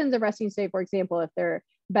applications of resting state. For example, if they're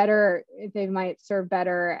better, if they might serve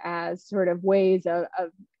better as sort of ways of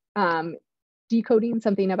decoding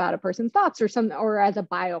something about a person's thoughts or as a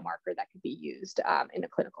biomarker that could be used in a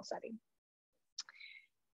clinical setting.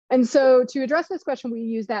 And so to address this question, we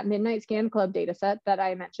use that Midnight Scan Club data set that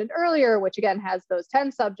I mentioned earlier, which again has those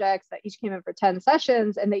 10 subjects that each came in for 10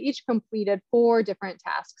 sessions, and they each completed 4 different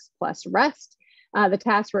tasks plus rest. The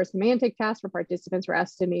tasks were a semantic task where participants were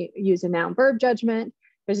asked to use a noun verb judgment.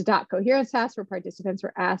 There's a dot coherence task where participants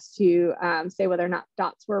were asked to say whether or not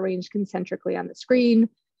dots were arranged concentrically on the screen.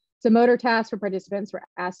 It's a motor task where participants were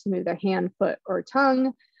asked to move their hand, foot, or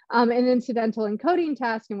tongue. An incidental encoding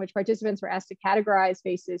task in which participants were asked to categorize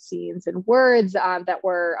faces, scenes, and words that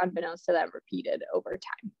were, unbeknownst to them, repeated over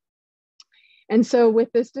time. And so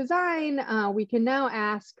with this design, we can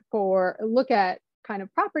now look at kind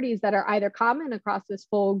of properties that are either common across this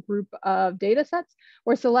full group of data sets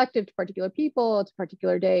or selective to particular people, to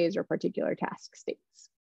particular days, or particular task states.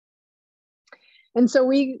 And so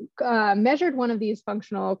we measured one of these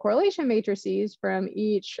functional correlation matrices from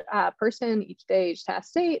each person, each day, each task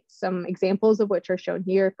state, some examples of which are shown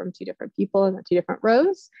here from 2 different people in the 2 different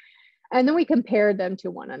rows. And then we compared them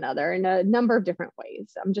to one another in a number of different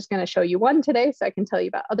ways. I'm just going to show you one today so I can tell you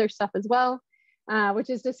about other stuff as well, which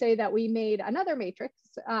is to say that we made another matrix,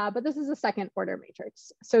 but this is a second order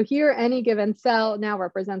matrix. So here, any given cell now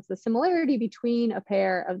represents the similarity between a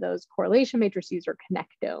pair of those correlation matrices, or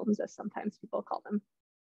connectomes, as sometimes people call them.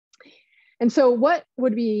 And so what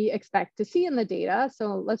would we expect to see in the data?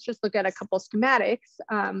 So let's just look at a couple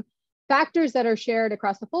schematics. Factors that are shared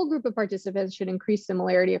across the full group of participants should increase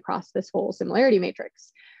similarity across this whole similarity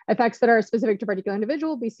matrix. Effects that are specific to a particular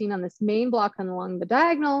individual will be seen on this main block along the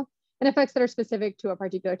diagonal, and effects that are specific to a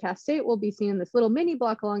particular task state will be seen in this little mini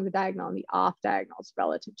block along the diagonal and the off diagonals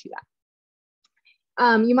relative to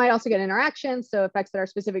that. You might also get interactions, so effects that are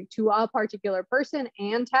specific to a particular person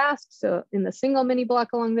and task, so in the single mini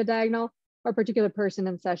block along the diagonal, or a particular person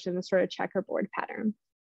and session, the sort of checkerboard pattern.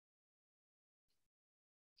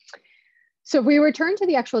 So if we return to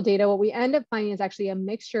the actual data, what we end up finding is actually a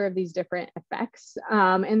mixture of these different effects.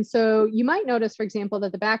 And so you might notice, for example,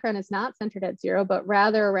 that the background is not centered at 0, but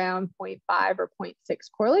rather around 0.5 or 0.6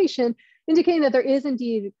 correlation, indicating that there is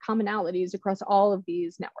indeed commonalities across all of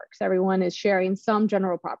these networks. Everyone is sharing some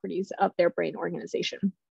general properties of their brain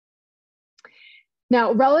organization.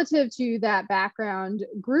 Now, relative to that background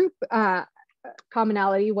group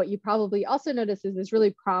commonality, what you probably also notice is this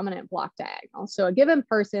really prominent block diagonal. So a given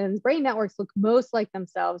person's brain networks look most like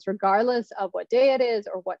themselves, regardless of what day it is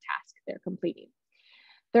or what task they're completing.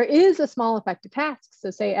 There is a small effect of tasks.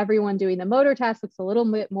 So say everyone doing the motor task looks a little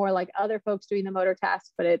bit more like other folks doing the motor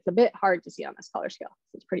task, but it's a bit hard to see on this color scale.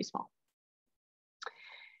 It's pretty small.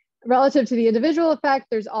 Relative to the individual effect,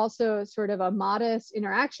 there's also sort of a modest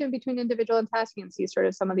interaction between individual and task. You can see sort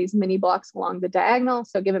of some of these mini blocks along the diagonal.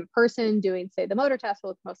 So a given person doing, say, the motor task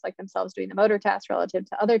will look most like themselves doing the motor task relative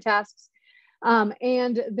to other tasks.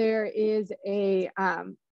 And there is a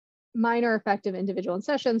minor effect of individual and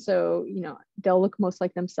session. So, you know, they'll look most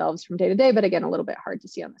like themselves from day to day, but again, a little bit hard to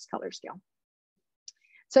see on this color scale.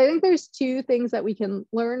 So I think there's two things that we can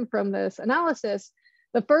learn from this analysis.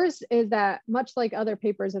 The first is that, much like other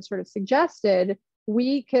papers have sort of suggested,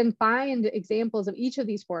 we can find examples of each of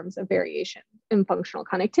these forms of variation in functional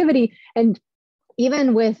connectivity. And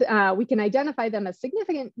even with, we can identify them as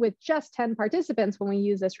significant with just 10 participants when we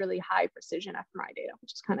use this really high precision fMRI data,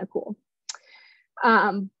 which is kind of cool.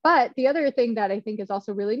 But the other thing that I think is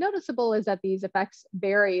also really noticeable is that these effects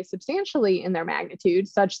vary substantially in their magnitude,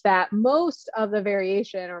 such that most of the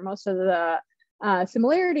variation or most of the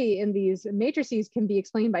similarity in these matrices can be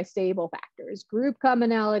explained by stable factors, group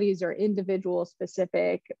commonalities or individual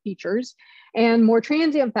specific features, and more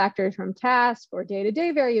transient factors from task or day-to-day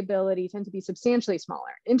variability tend to be substantially smaller.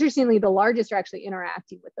 Interestingly, the largest are actually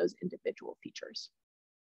interacting with those individual features.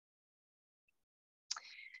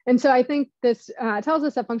 And so I think this tells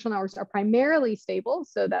us that functional networks are primarily stable.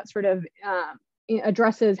 So that sort of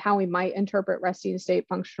addresses how we might interpret resting state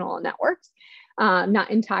functional networks. Not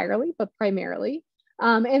entirely, but primarily.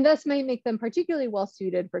 And thus may make them particularly well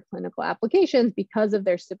suited for clinical applications because of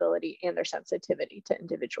their stability and their sensitivity to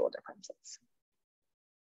individual differences.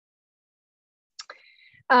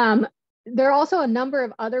 There are also a number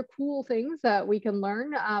of other cool things that we can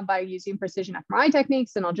learn by using precision fMRI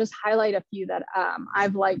techniques, and I'll just highlight a few that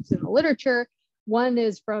I've liked in the literature. One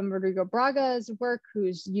is from Rodrigo Braga's work,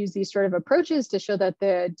 who's used these sort of approaches to show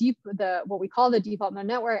that what we call the default mode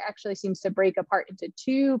network actually seems to break apart into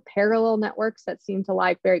two parallel networks that seem to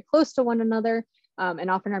lie very close to one another and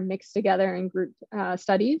often are mixed together in group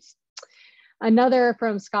studies. Another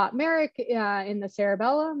from Scott Merrick in the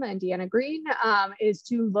cerebellum and Deanna Green is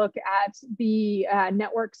to look at the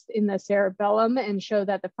networks in the cerebellum and show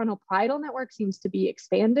that the frontal parietal network seems to be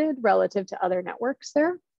expanded relative to other networks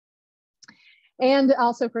there. And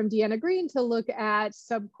also from Deanna Green to look at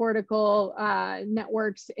subcortical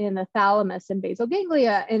networks in the thalamus and basal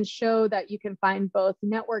ganglia and show that you can find both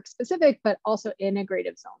network specific, but also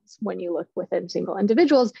integrative zones when you look within single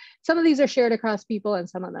individuals. Some of these are shared across people and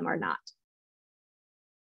some of them are not.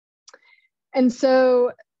 And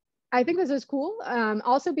so I think this is cool,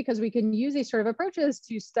 also because we can use these sort of approaches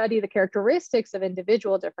to study the characteristics of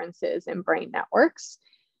individual differences in brain networks.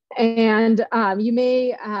 And you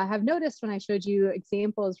may have noticed when I showed you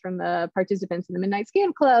examples from the participants in the Midnight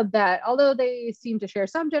Scan Club that although they seem to share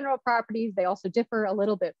some general properties, they also differ a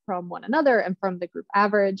little bit from one another and from the group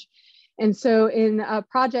average. And so in a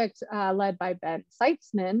project led by Ben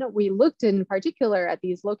Seitzman, we looked in particular at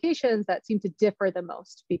these locations that seem to differ the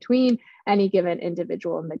most between any given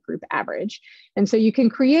individual and the group average. And so you can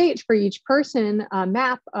create for each person a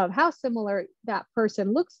map of how similar that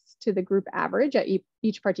person looks to the group average at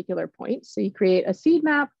each particular point. So you create a seed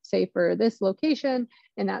map, say for this location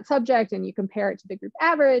and that subject, and you compare it to the group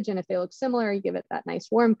average. And if they look similar, you give it that nice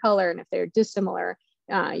warm color. And if they're dissimilar,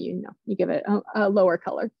 you give it a lower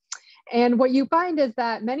color. And what you find is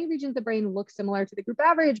that many regions of the brain look similar to the group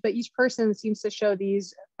average, but each person seems to show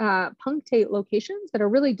these punctate locations that are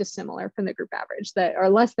really dissimilar from the group average, that are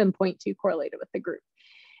less than 0.2 correlated with the group.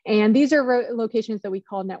 And these are locations that we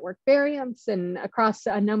call network variants. And across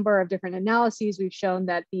a number of different analyses, we've shown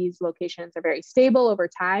that these locations are very stable over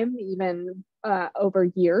time, even over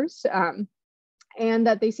years, and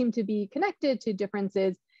that they seem to be connected to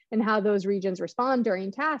differences in how those regions respond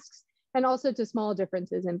during tasks, and also to small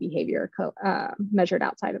differences in behavior measured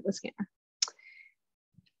outside of the scanner.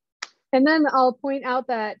 And then I'll point out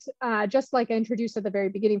that just like I introduced at the very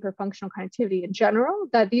beginning for functional connectivity in general,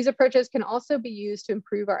 that these approaches can also be used to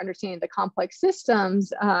improve our understanding of the complex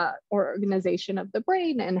systems or organization of the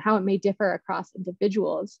brain and how it may differ across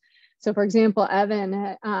individuals. So for example, Evan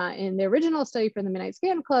in the original study for the Midnight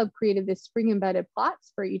Scan Club created this spring embedded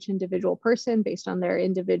plots for each individual person based on their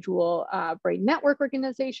individual brain network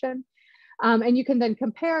organization. And you can then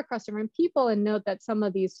compare across different people and note that some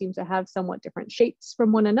of these seem to have somewhat different shapes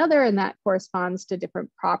from one another, and that corresponds to different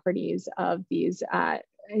properties of these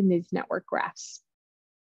in these network graphs.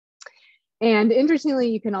 And interestingly,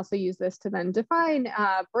 you can also use this to then define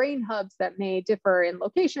brain hubs that may differ in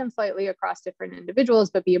location slightly across different individuals,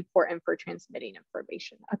 but be important for transmitting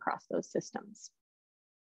information across those systems.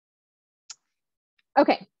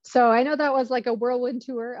 Okay, so I know that was like a whirlwind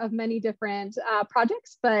tour of many different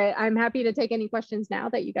projects, but I'm happy to take any questions now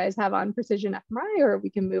that you guys have on precision fMRI, or we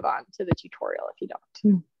can move on to the tutorial if you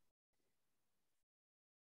don't.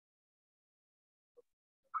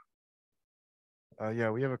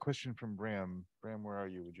 Yeah, we have a question from Bram. Bram, where are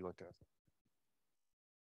you? Would you like to ask?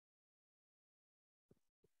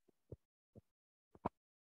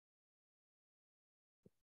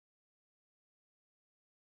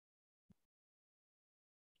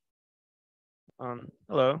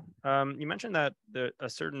 Hello. You mentioned that a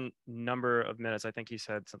certain number of minutes, I think you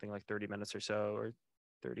said something like 30 minutes or so, or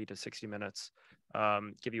 30 to 60 minutes,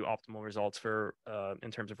 give you optimal results for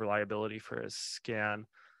in terms of reliability for a scan.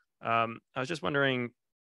 I was just wondering,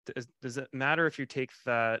 does it matter if you take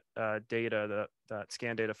that data, that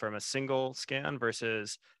scan data from a single scan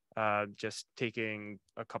versus just taking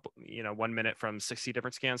a couple, 1 minute from 60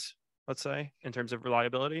 different scans, let's say, in terms of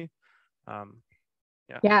reliability?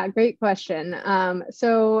 Yeah, great question.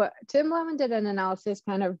 So Tim Levin did an analysis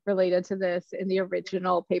kind of related to this in the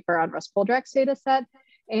original paper on Russ Poldrak's data set.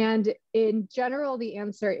 And in general, the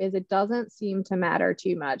answer is it doesn't seem to matter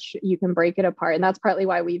too much. You can break it apart. And that's partly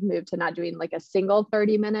why we've moved to not doing like a single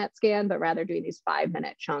 30-minute scan, but rather doing these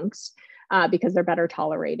 5-minute chunks because they're better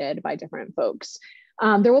tolerated by different folks.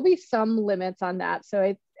 There will be some limits on that.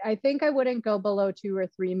 So I think I wouldn't go below 2 or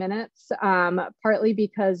 3 minutes, partly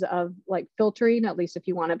because of like filtering. At least if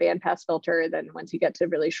you want a bandpass filter, then once you get to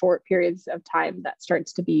really short periods of time, that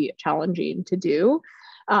starts to be challenging to do.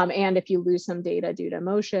 And if you lose some data due to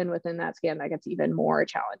motion within that scan, that gets even more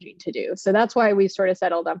challenging to do. So that's why we sort of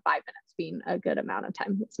settled on 5 minutes being a good amount of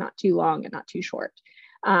time. It's not too long and not too short.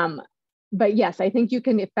 But yes, I think you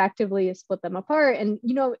can effectively split them apart, and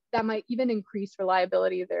that might even increase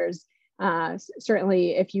reliability. There's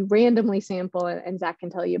certainly, if you randomly sample, and Zach can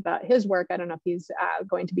tell you about his work, I don't know if he's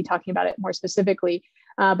going to be talking about it more specifically,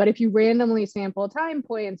 but if you randomly sample time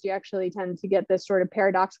points, you actually tend to get this sort of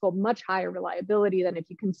paradoxical, much higher reliability than if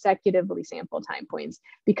you consecutively sample time points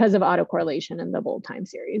because of autocorrelation in the bold time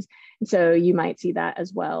series. And so you might see that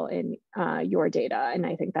as well in your data, and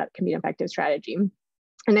I think that can be an effective strategy.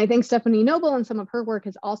 And I think Stephanie Noble and some of her work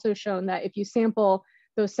has also shown that if you sample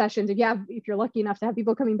those sessions, if you're lucky enough to have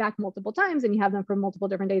people coming back multiple times and you have them for multiple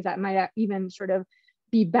different days, that might even sort of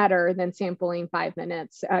be better than sampling 5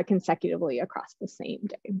 minutes consecutively across the same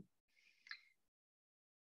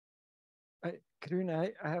day. Caterina,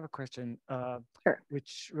 I have a question, Sure.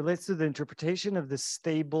 which relates to the interpretation of the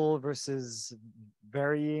stable versus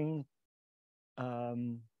varying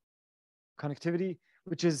connectivity,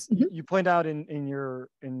 which is, you point out in your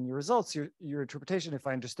results, your interpretation, if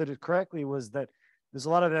I understood it correctly, was that there's a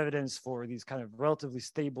lot of evidence for these kind of relatively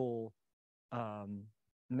stable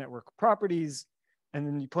network properties. And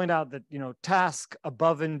then you point out that, task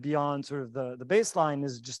above and beyond sort of the baseline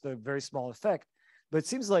is just a very small effect. But it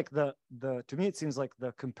seems like to me, it seems like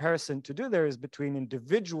the comparison to do there is between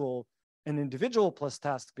individual and individual plus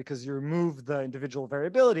task, because you remove the individual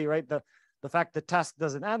variability, right? The fact that task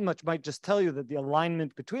doesn't add much might just tell you that the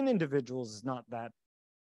alignment between individuals is not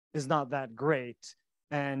that great.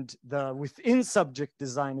 And the within subject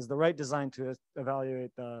design is the right design to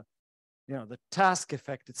evaluate the task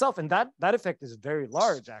effect itself. And that effect is very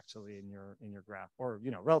large actually in your graph, or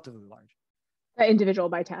relatively large. Individual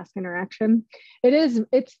by task interaction.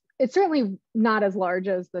 It's certainly not as large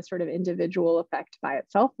as the sort of individual effect by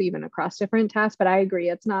itself, even across different tasks, but I agree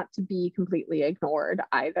it's not to be completely ignored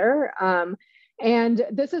either. And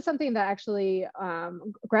this is something that actually a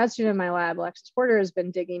grad student in my lab, Alexis Porter, has been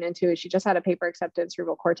digging into. She just had a paper accepted in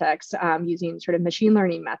cerebral cortex using sort of machine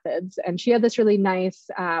learning methods. And she had this really nice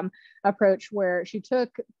approach where she took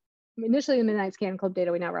initially the Midnight Scan Club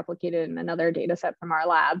data we now replicated in another data set from our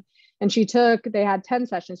lab. And they had 10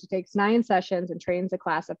 sessions. She takes 9 sessions and trains a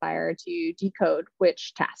classifier to decode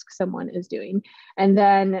which task someone is doing. And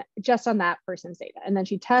then just on that person's data. And then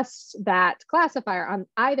she tests that classifier on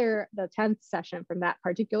either the 10th session from that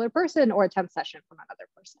particular person or a 10th session from another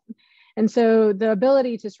person. And so the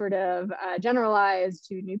ability to sort of generalize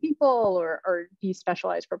to new people or be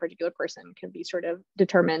specialized for a particular person can be sort of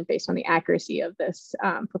determined based on the accuracy of this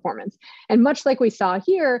performance. And much like we saw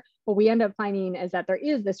here, what we end up finding is that there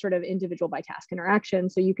is this sort of individual by task interaction.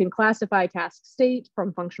 So you can classify task state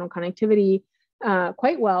from functional connectivity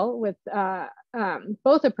quite well with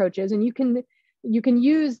both approaches. And you can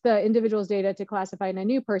use the individual's data to classify in a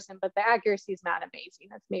new person, but the accuracy is not amazing.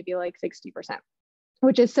 It's maybe like 60%.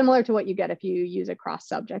 Which is similar to what you get if you use a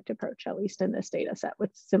cross-subject approach, at least in this data set with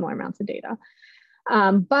similar amounts of data.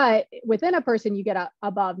 But within a person, you get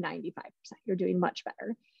above 95%. You're doing much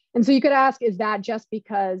better. And so you could ask, is that just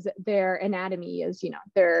because their anatomy is,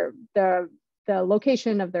 the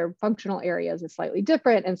location of their functional areas is slightly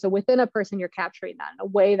different. And so within a person, you're capturing that in a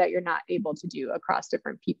way that you're not able to do across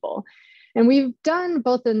different people. And we've done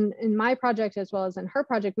both in my project as well as in her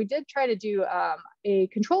project, we did try to do a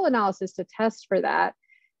control analysis to test for that.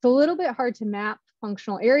 It's a little bit hard to map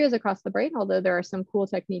functional areas across the brain, although there are some cool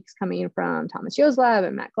techniques coming from Thomas Yo's lab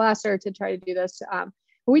and Matt Glasser to try to do this.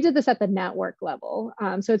 We did this at the network level.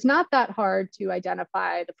 So it's not that hard to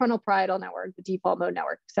identify the frontal parietal network, the default mode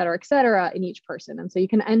network, et cetera, in each person. And so you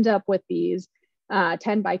can end up with these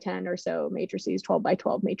 10 by 10 or so matrices, 12 by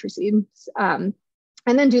 12 matrices.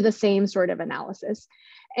 And then do the same sort of analysis.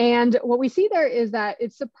 And what we see there is that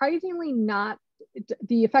it's surprisingly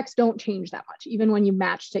the effects don't change that much, even when you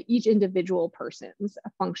match to each individual person's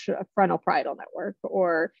frontal parietal network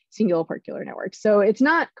or cinguloparietal network. So it's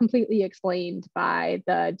not completely explained by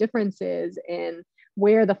the differences in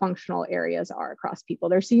where the functional areas are across people.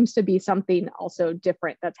 There seems to be something also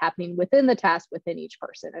different that's happening within the task within each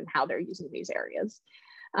person and how they're using these areas.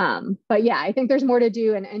 But yeah, I think there's more to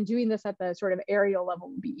do, and doing this at the sort of aerial level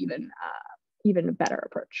would be even a better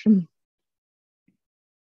approach.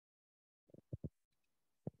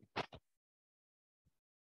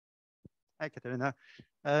 Hi, Caterina.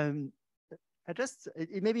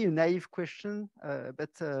 It may be a naive question, but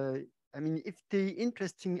I mean, if the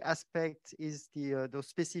interesting aspect is those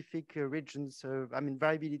specific regions of,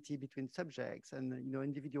 variability between subjects and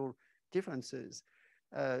individual differences,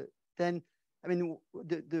 then I mean,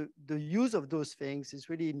 the use of those things is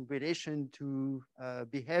really in relation to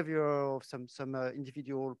behavior of some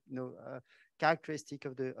individual characteristic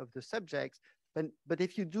of the subjects. But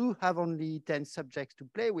if you do have only 10 subjects to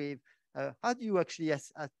play with, how do you actually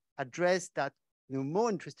address that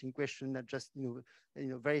more interesting question than just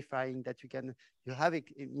verifying that you have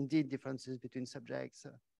indeed differences between subjects?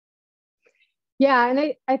 Yeah,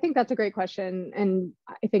 and I think that's a great question. And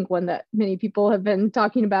I think one that many people have been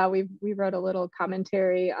talking about. We wrote a little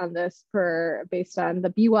commentary on this based on the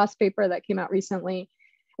BWAS paper that came out recently.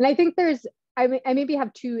 And I think I maybe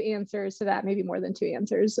have 2 answers to that, maybe more than 2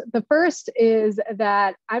 answers. The first is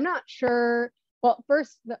that I'm not sure. Well,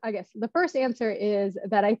 I guess the first answer is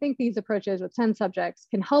that I think these approaches with 10 subjects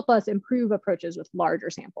can help us improve approaches with larger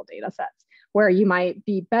sample data sets, where you might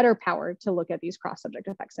be better powered to look at these cross-subject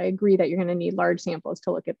effects. I agree that you're going to need large samples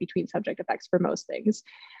to look at between subject effects for most things.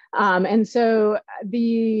 And so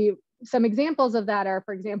some examples of that are,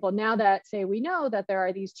 for example, now that, say, we know that there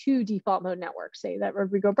are these 2 default mode networks, say that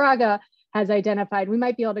Rodrigo Braga has identified, we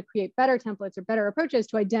might be able to create better templates or better approaches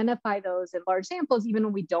to identify those in large samples, even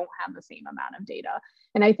when we don't have the same amount of data.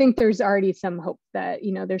 And I think there's already some hope that,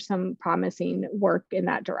 there's some promising work in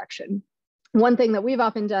that direction. One thing that we've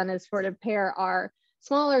often done is sort of pair our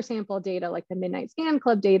smaller sample data, like the Midnight Scan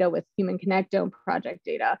Club data, with Human Connectome project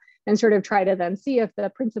data, and sort of try to then see if the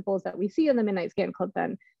principles that we see in the Midnight Scan Club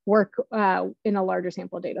then work in a larger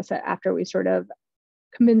sample data set after we sort of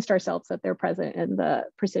convinced ourselves that they're present in the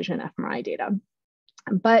precision fMRI data.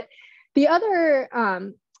 But the other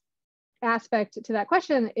aspect to that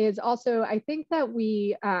question is also, I think that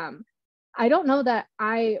I don't know that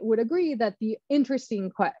I would agree that the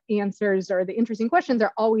interesting answers or the interesting questions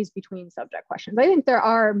are always between subject questions. I think there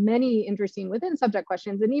are many interesting within subject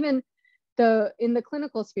questions, and even in the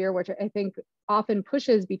clinical sphere, which I think often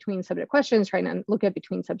pushes between subject questions, trying to look at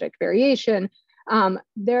between subject variation,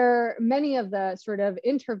 there are many of the sort of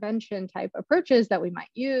intervention type approaches that we might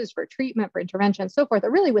use for treatment, for intervention, and so forth, are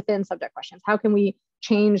really within subject questions. How can we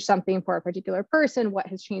change something for a particular person, what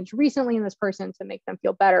has changed recently in this person to make them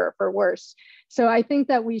feel better or for worse. So I think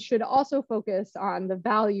that we should also focus on the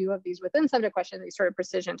value of these within subject questions, these sort of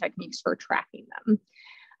precision techniques for tracking them.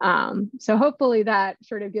 So hopefully that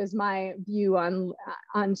sort of gives my view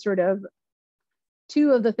on sort of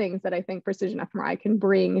two of the things that I think precision fMRI can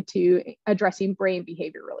bring to addressing brain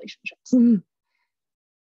behavior relationships.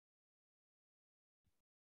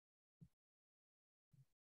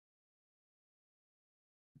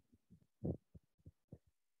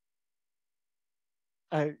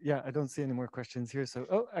 Yeah, I don't see any more questions here. So,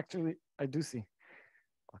 oh, actually, I do see.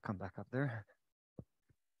 I'll come back up there.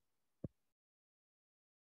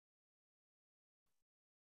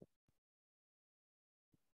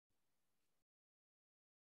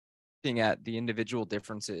 Looking at the individual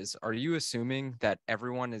differences, are you assuming that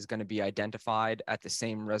everyone is going to be identified at the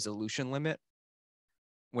same resolution limit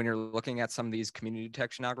when you're looking at some of these community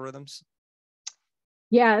detection algorithms?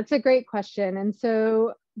 Yeah, it's a great question. And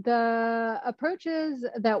so the approaches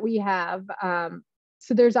that we have,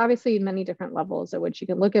 so there's obviously many different levels at which you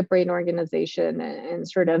can look at brain organization and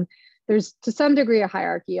sort of, there's to some degree a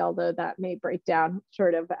hierarchy, although that may break down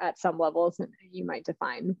sort of at some levels, and you might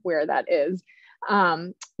define where that is.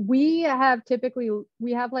 We have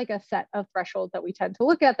like a set of thresholds that we tend to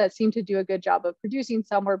look at that seem to do a good job of producing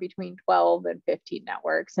somewhere between 12 and 15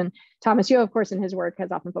 networks. And Thomas Yeo, of course, in his work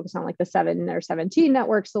has often focused on like the 7 or 17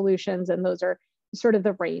 network solutions. And those are sort of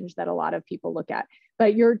the range that a lot of people look at.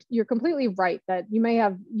 But you're completely right that you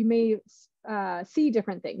may see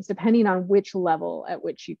different things depending on which level at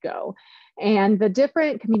which you go. And the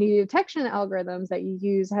different community detection algorithms that you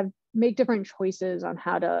use make different choices on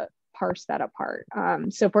how to parse that apart.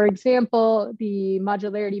 So for example, the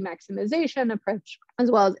modularity maximization approach, as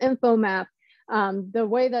well as InfoMap, the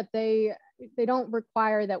way that they don't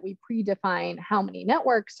require that we predefine how many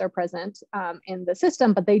networks are present in the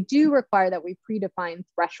system, but they do require that we predefine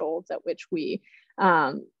thresholds at which we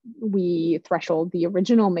threshold the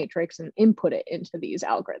original matrix and input it into these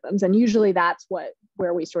algorithms. And usually that's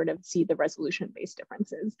where we sort of see the resolution-based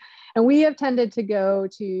differences. And we have tended to go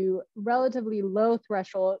to relatively low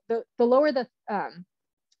threshold. The lower the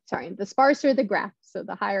sparser the graph, so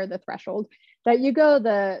the higher the threshold that you go,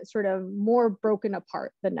 the sort of more broken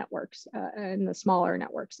apart the networks and the smaller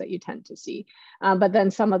networks that you tend to see. But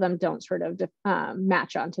then some of them don't sort of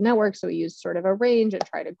match onto networks. So we use sort of a range and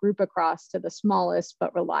try to group across to the smallest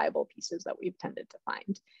but reliable pieces that we've tended to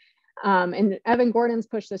find. And Evan Gordon's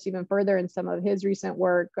pushed this even further in some of his recent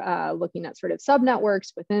work, looking at sort of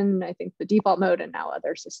subnetworks within, I think, the default mode and now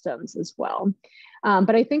other systems as well.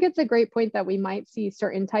 But I think it's a great point that we might see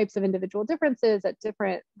certain types of individual differences at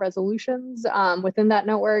different resolutions within that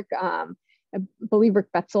network. I believe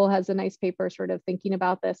Rick Betzel has a nice paper sort of thinking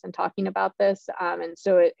about this and talking about this. And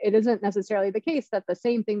so it isn't necessarily the case that the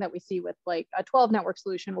same thing that we see with like a 12 network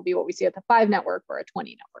solution will be what we see at the 5 network or a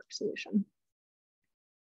 20 network solution.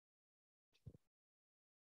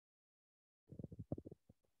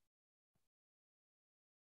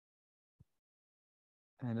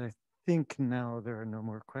 And I think now there are no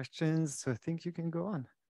more questions, so I think you can go on.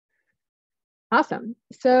 Awesome.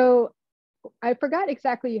 So I forgot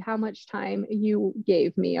exactly how much time you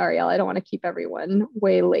gave me, Ariel. I don't want to keep everyone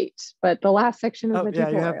way late, but the last section of the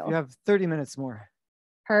tutorial. You have 30 minutes more.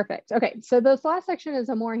 Perfect. Okay, so this last section is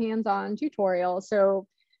a more hands-on tutorial. So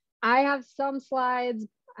I have some slides.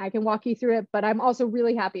 I can walk you through it, but I'm also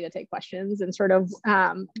really happy to take questions and sort of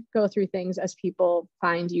go through things as people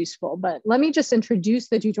find useful. But let me just introduce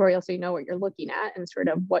the tutorial so you know what you're looking at and sort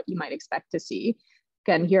of what you might expect to see.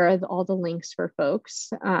 Again, here are all the links for folks.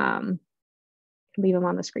 Leave them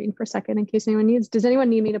on the screen for a second in case anyone needs. Does anyone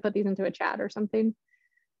need me to put these into a chat or something?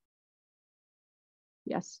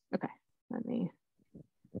 Yes, okay, let me.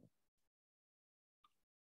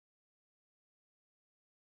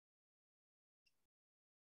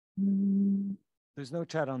 There's no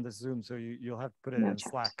chat on the Zoom, so you'll have to put it in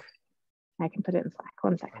chat. Slack. I can put it in Slack.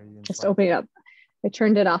 One second. Just open it up. I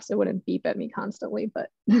turned it off so it wouldn't beep at me constantly,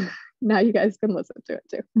 but now you guys can listen to it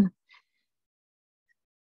too.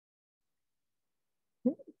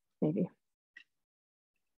 Maybe.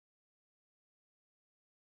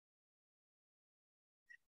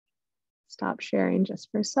 Stop sharing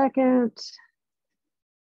just for a second.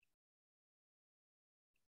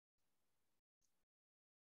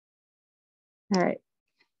 All right,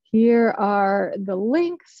 here are the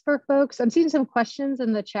links for folks. I'm seeing some questions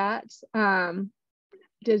in the chat. I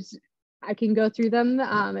can go through them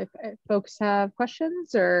if folks have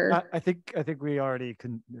questions, or I think we already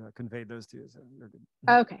conveyed those to you. So you're good.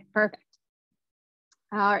 Okay, perfect.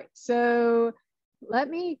 All right, so let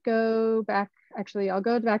me go back. Actually, I'll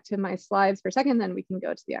go back to my slides for a second, then we can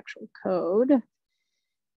go to the actual code.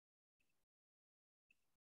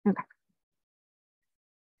 Okay.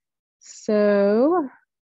 So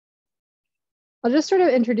I'll just sort of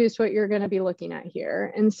introduce what you're going to be looking at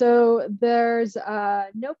here. And so there's a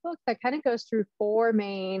notebook that kind of goes through 4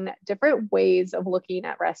 main different ways of looking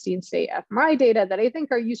at resting state fMRI data that I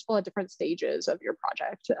think are useful at different stages of your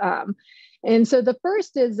project. And so the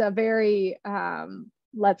first is a very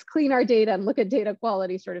let's clean our data and look at data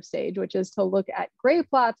quality sort of stage, which is to look at gray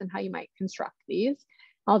plots and how you might construct these.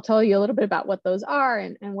 I'll tell you a little bit about what those are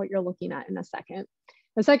and what you're looking at in a second.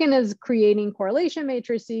 The second is creating correlation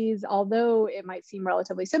matrices. Although it might seem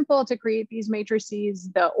relatively simple to create these matrices,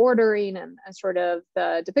 the ordering and sort of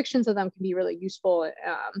the depictions of them can be really useful.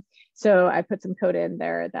 So I put some code in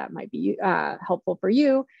there that might be helpful for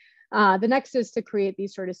you. The next is to create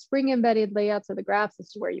these sort of spring embedded layouts of the graphs. This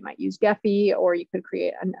is where you might use Gephi, or you could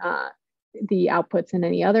create the outputs in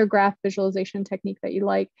any other graph visualization technique that you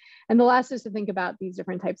like. And the last is to think about these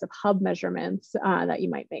different types of hub measurements that you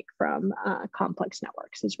might make from complex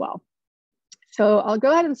networks as well. So I'll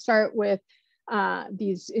go ahead and start with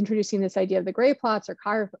introducing this idea of the gray plots or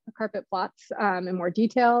carpet plots in more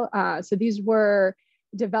detail. So these were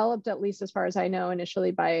developed, at least as far as I know,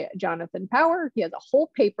 initially by Jonathan Power. He has a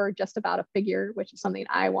whole paper just about a figure, which is something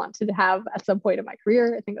I wanted to have at some point in my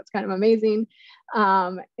career. I think that's kind of amazing.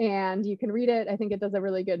 And you can read it. I think it does a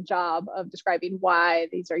really good job of describing why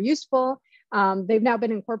these are useful. They've now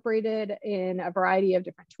been incorporated in a variety of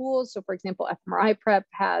different tools. So for example, fMRI Prep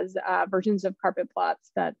has versions of carpet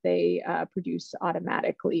plots that they produce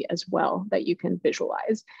automatically as well that you can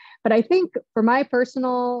visualize. But I think for my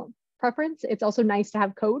personal preference, it's also nice to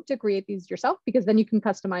have code to create these yourself, because then you can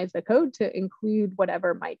customize the code to include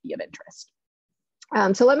whatever might be of interest.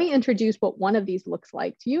 So let me introduce what one of these looks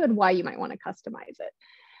like to you and why you might want to customize it.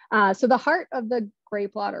 So the heart of the gray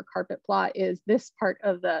plot or carpet plot is this part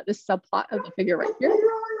of this subplot of the figure right here.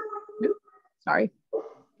 Oops, sorry,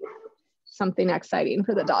 something exciting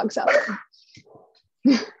for the dogs out there.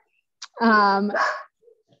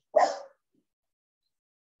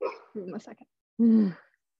 Give me a second.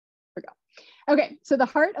 Okay, so the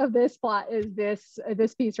heart of this plot is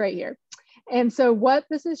this piece right here. And so what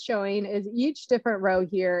this is showing is each different row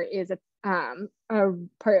here is a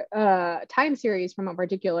time series from a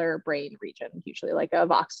particular brain region, usually like a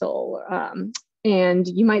voxel. And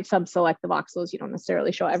you might sub-select the voxels. You don't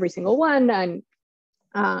necessarily show every single one, and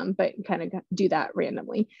but kind of do that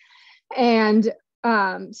randomly. And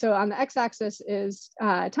so on the x-axis is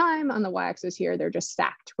time, on the y-axis here, they're just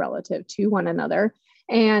stacked relative to one another.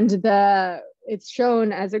 And it's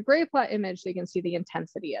shown as a gray plot image, so you can see the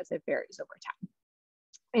intensity as it varies over time.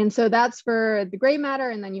 And so that's for the gray matter,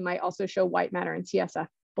 and then you might also show white matter and CSF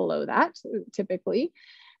below that, typically.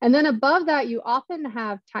 And then above that, you often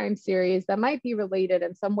have time series that might be related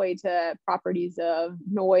in some way to properties of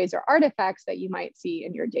noise or artifacts that you might see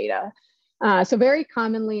in your data. So very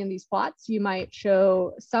commonly in these plots, you might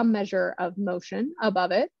show some measure of motion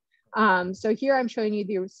above it. So here I'm showing you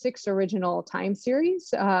the 6 original time series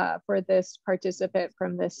for this participant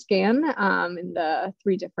from this scan in the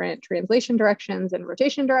 3 different translation directions and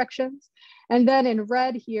rotation directions. And then in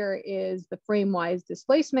red here is the frame-wise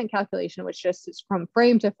displacement calculation, which just is from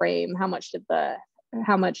frame to frame, how much did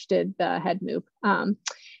the head move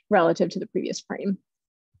relative to the previous frame.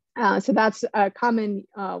 So that's a common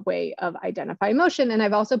way of identifying motion. And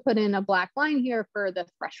I've also put in a black line here for the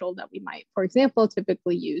threshold that we might, for example,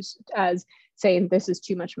 typically use as saying this is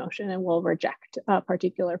too much motion and we'll reject a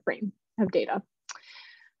particular frame of data.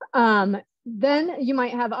 Then you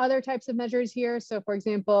might have other types of measures here. So for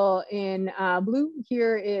example, in blue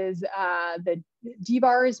here is the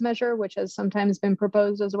D-bars measure, which has sometimes been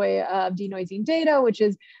proposed as a way of denoising data, which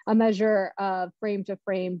is a measure of frame to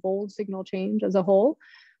frame bold signal change as a whole.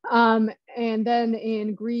 And then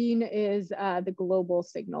in green is the global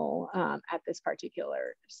signal at this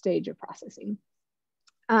particular stage of processing.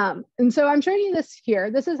 And so I'm showing you this here.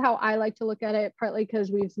 This is how I like to look at it, partly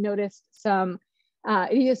because we've noticed some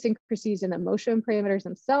idiosyncrasies in the motion parameters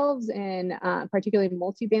themselves, and particularly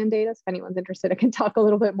multiband data. If anyone's interested, I can talk a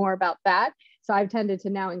little bit more about that. So I've tended to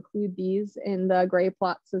now include these in the gray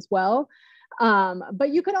plots as well. But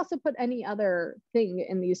you could also put any other thing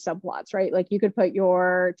in these subplots, right? Like you could put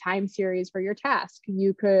your time series for your task.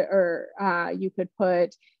 You could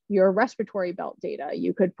put your respiratory belt data.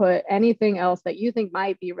 You could put anything else that you think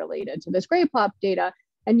might be related to this gray plot data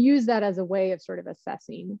and use that as a way of sort of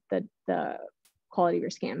assessing the quality of your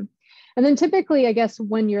scan. And then typically, I guess,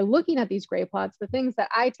 when you're looking at these gray plots, the things that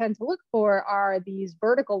I tend to look for are these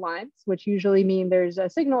vertical lines, which usually mean there's a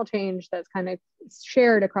signal change that's kind of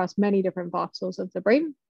shared across many different voxels of the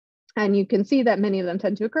brain. And you can see that many of them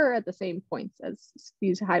tend to occur at the same points as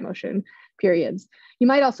these high motion periods. You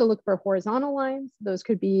might also look for horizontal lines. Those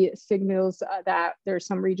could be signals that there's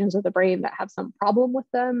some regions of the brain that have some problem with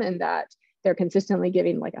them, and that they're consistently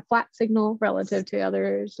giving like a flat signal relative to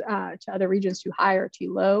others, to other regions too high or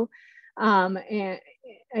too low. And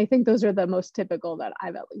I think those are the most typical that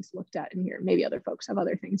I've at least looked at in here. Maybe other folks have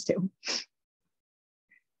other things too.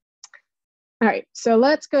 All right, so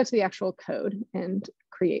let's go to the actual code and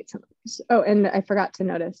create some of these. Oh, and I forgot to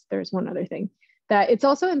notice there's one other thing, that it's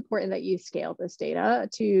also important that you scale this data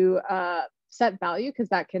to set value, because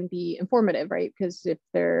that can be informative, right? Because if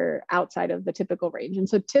they're outside of the typical range. And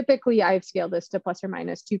so typically I've scaled this to plus or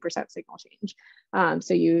minus 2% signal change.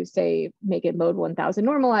 So you say, make it mode 1000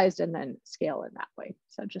 normalized and then scale in that way.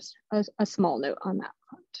 So just a small note on that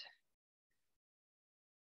front.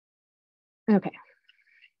 Okay,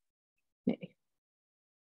 maybe.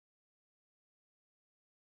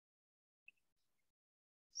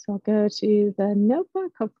 So I'll go to the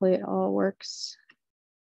notebook. Hopefully it all works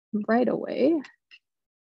right away.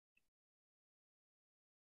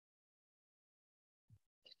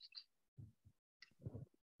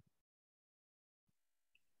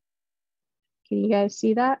 Can you guys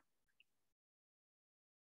see that?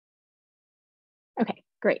 Okay,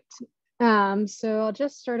 great. So I'll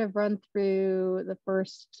just sort of run through the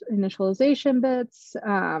first initialization bits,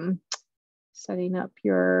 setting up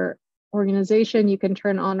your organization. You can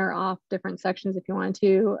turn on or off different sections if you want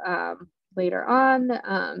to later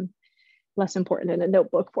on. Less important in a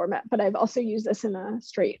notebook format, but I've also used this in a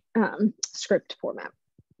straight script format.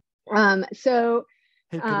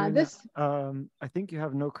 Hey, Caterina, I think you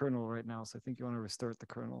have no kernel right now, so I think you want to restart the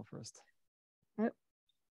kernel first. Oh,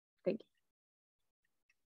 thank you.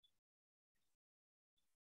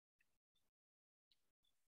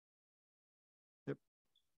 Yep.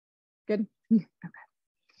 Good. Okay.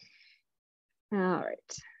 All right.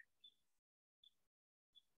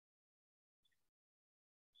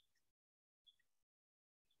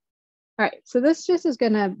 All right, so this just is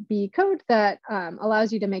going to be code that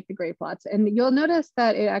allows you to make the gray plots. And you'll notice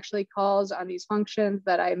that it actually calls on these functions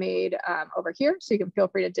that I made over here. So you can feel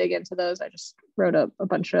free to dig into those. I just wrote up a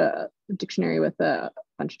bunch of dictionary with a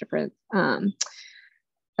bunch of different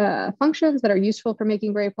functions that are useful for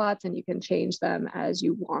making gray plots, and you can change them as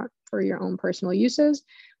you want for your own personal uses.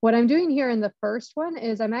 What I'm doing here in the first one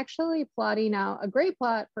is I'm actually plotting out a gray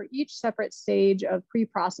plot for each separate stage of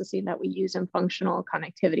pre-processing that we use in functional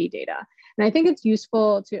connectivity data. And I think it's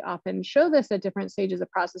useful to often show this at different stages of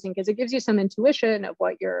processing, because it gives you some intuition of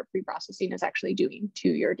what your pre-processing is actually doing to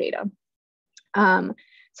your data.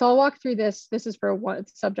 So I'll walk through this. This is for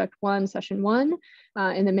subject 1, session 1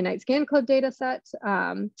 in the Midnight Scan Club data set.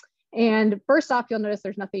 And first off, you'll notice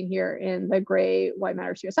there's nothing here in the gray white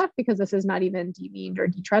matter CSF, because this is not even demeaned or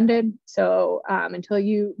detrended. So until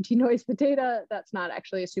you denoise the data, that's not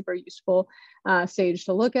actually a super useful stage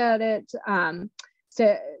to look at it.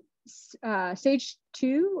 Stage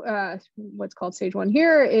 2, what's called stage 1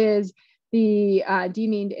 here, is the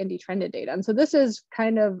demeaned and detrended data. And so this is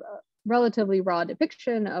kind of relatively raw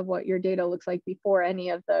depiction of what your data looks like before any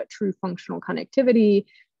of the true functional connectivity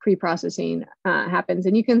pre-processing happens.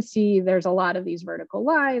 And you can see there's a lot of these vertical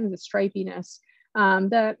lines, the stripiness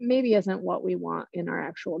that maybe isn't what we want in our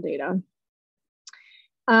actual data.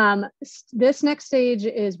 This next stage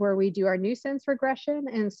is where we do our nuisance regression.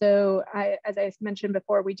 And so as I mentioned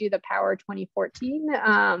before, we do the Power 2014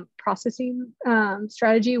 processing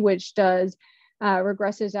strategy, which does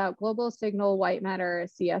regresses out global signal white matter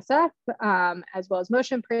CSF, as well as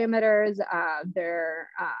motion parameters, their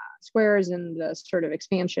squares and the sort of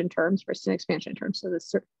expansion terms, first in expansion terms. So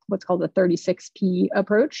this what's called the 36P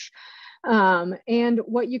approach. And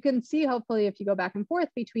what you can see, hopefully, if you go back and forth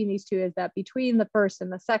between these two, is that between the first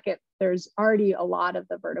and the second, there's already a lot of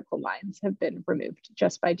the vertical lines have been removed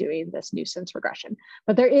just by doing this nuisance regression.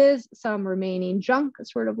 But there is some remaining junk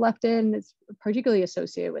sort of left in. It's particularly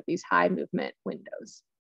associated with these high movement windows.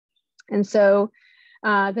 And so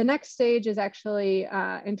the next stage is actually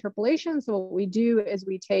interpolation. So what we do is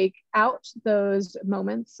we take out those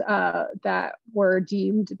moments that were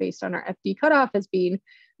deemed based on our FD cutoff as being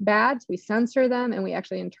bad. So we censor them and we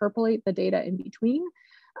actually interpolate the data in between.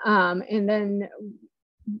 And then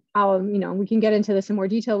we can get into this in more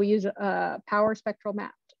detail. We use a power spectral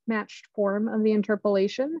matched form of the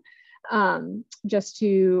interpolation just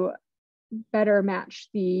to better match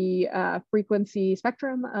the frequency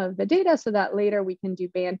spectrum of the data so that later we can do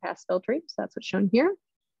bandpass filtering. So that's what's shown here.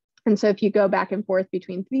 And so if you go back and forth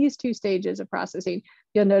between these two stages of processing,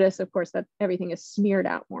 you'll notice, of course, that everything is smeared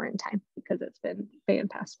out more in time because it's been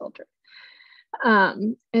bandpass filtered.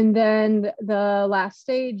 And then the last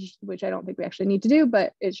stage, which I don't think we actually need to do,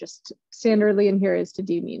 but it's just standardly in here, is to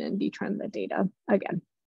demean and detrend the data again.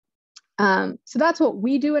 So that's what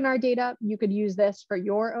we do in our data. You could use this for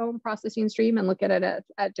your own processing stream and look at it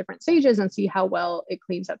at different stages and see how well it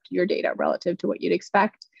cleans up your data relative to what you'd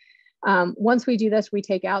expect. Once we do this, we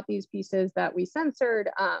take out these pieces that we censored.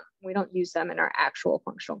 We don't use them in our actual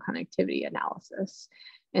functional connectivity analysis.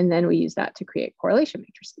 And then we use that to create correlation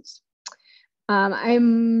matrices.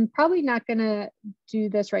 I'm probably not going to do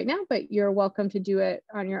this right now, but you're welcome to do it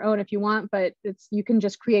on your own if you want. But you can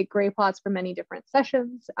just create gray plots for many different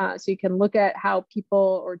sessions. So you can look at how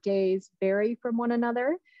people or days vary from one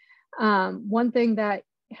another. One thing that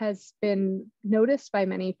has been noticed by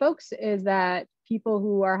many folks is that people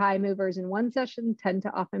who are high movers in one session tend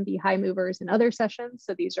to often be high movers in other sessions.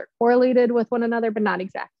 So these are correlated with one another, but not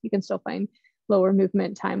exact. You can still find lower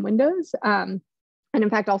movement time windows. And in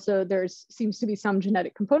fact, also there seems to be some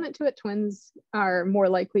genetic component to it. Twins are more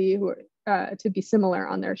likely to be similar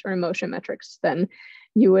on their sort of motion metrics than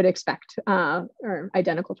you would expect, or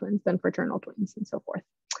identical twins than fraternal twins and so forth.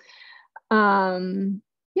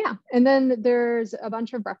 Yeah, and then there's a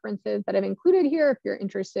bunch of references that I've included here if you're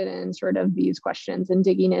interested in sort of these questions and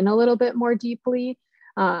digging in a little bit more deeply.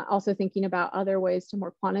 Also thinking about other ways to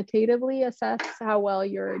more quantitatively assess how well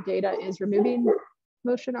your data is removing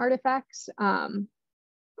motion artifacts.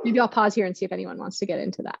 Maybe I'll pause here and see if anyone wants to get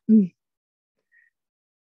into that.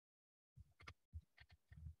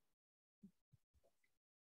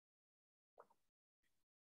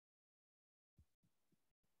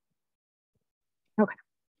 Okay.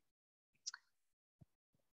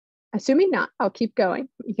 Assuming not, I'll keep going.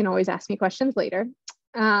 You can always ask me questions later.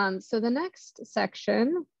 So the next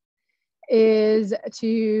section is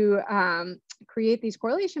to create these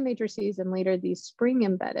correlation matrices and later these spring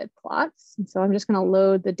embedded plots. And so I'm just going to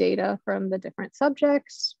load the data from the different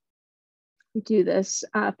subjects. We do this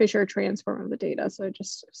Fisher transform of the data. So it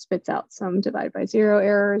just spits out some divide by zero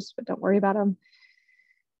errors, but don't worry about them.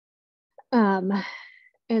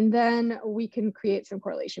 And then we can create some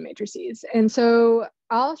correlation matrices. And so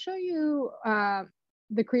I'll show you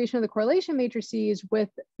the creation of the correlation matrices with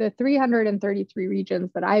the 333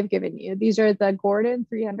 regions that I've given you. These are the Gordon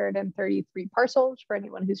 333 parcels for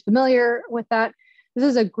anyone who's familiar with that. This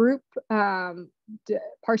is a group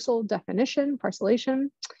parcel definition, parcellation.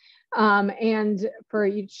 And for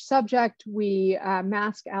each subject, we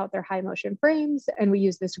mask out their high motion frames and we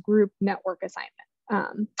use this group network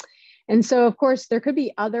assignment. And so, of course, there could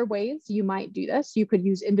be other ways you might do this. You could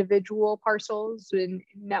use individual parcels in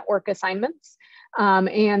network assignments.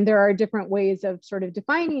 And there are different ways of sort of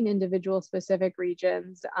defining individual specific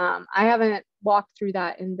regions. I haven't walked through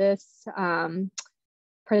that in this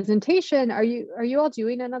presentation. Are you all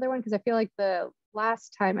doing another one? Because I feel like the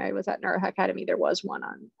last time I was at NeuroHackademy, there was one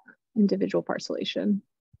on individual parcellation.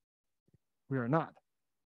 We are not.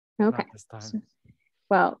 Okay. Not this time.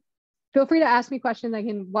 Well, feel free to ask me questions. I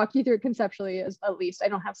can walk you through it conceptually at least. I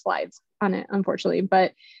don't have slides on it, unfortunately,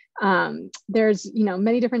 but there's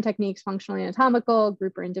many different techniques, functionally anatomical,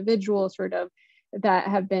 group or individual, sort of, that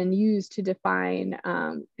have been used to define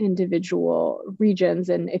individual regions.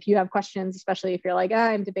 And if you have questions, especially if you're like,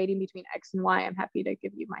 I'm debating between X and Y, I'm happy to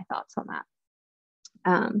give you my thoughts on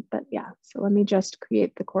that. But yeah, so let me just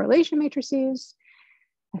create the correlation matrices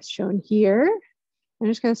as shown here. I'm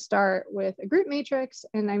just going to start with a group matrix,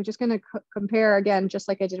 and I'm just going to compare again, just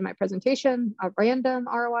like I did in my presentation, a random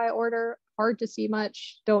ROI order. Hard to see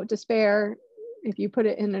much, don't despair. If you put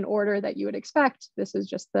it in an order that you would expect, this is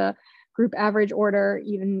just the group average order.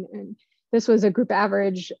 And this was a group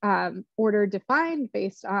average order defined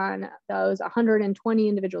based on those 120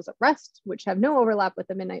 individuals at rest, which have no overlap with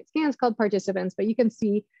the midnight scans called participants, but you can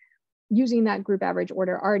see using that group average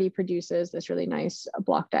order already produces this really nice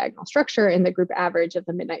block diagonal structure in the group average of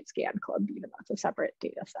the midnight scan club, even though it's a separate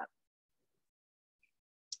data set.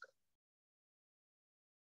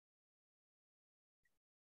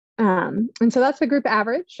 And so that's the group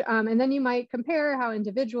average. And then you might compare how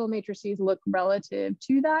individual matrices look relative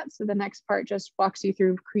to that. So the next part just walks you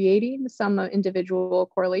through creating some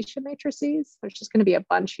individual correlation matrices. There's just going to be a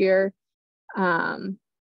bunch here.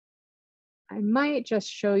 I might just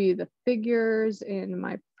show you the figures in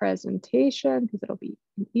my presentation because it'll be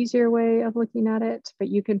an easier way of looking at it, but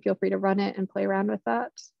you can feel free to run it and play around with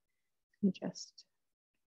that. Just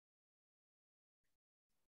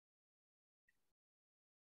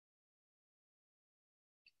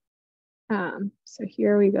So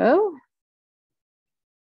here we go.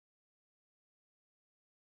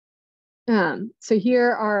 So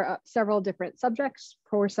here are several different subjects,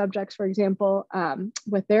 4 subjects, for example,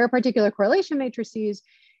 with their particular correlation matrices.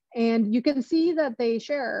 And you can see that they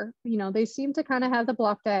share, they seem to kind of have the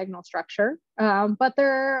block diagonal structure, but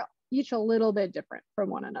they're each a little bit different from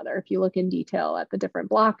one another. If you look in detail at the different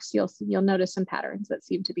blocks, you'll notice some patterns that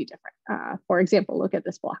seem to be different. For example, look at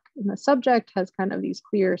this block. And the subject has kind of these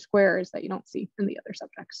clear squares that you don't see in the other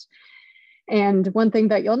subjects. And one thing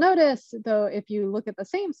that you'll notice, though, if you look at the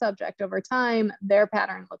same subject over time, their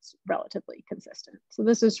pattern looks relatively consistent. So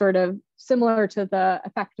this is sort of similar to the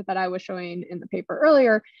effect that I was showing in the paper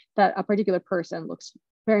earlier, that a particular person looks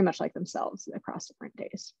very much like themselves across different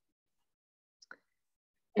days.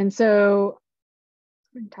 And so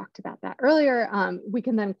we talked about that earlier. We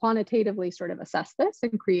can then quantitatively sort of assess this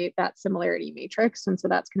and create that similarity matrix. And so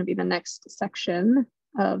that's going to be the next section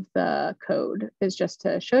of the code, is just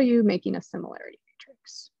to show you making a similarity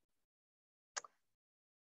matrix.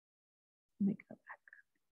 Let me go back.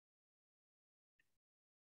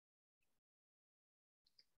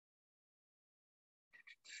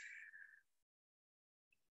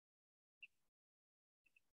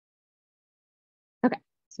 Okay,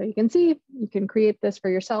 so you can see, you can create this for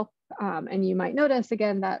yourself. And you might notice,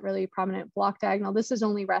 again, that really prominent block diagonal. This is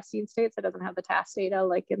only resting states. It doesn't have the task data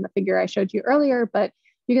like in the figure I showed you earlier, but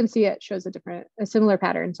you can see it shows a similar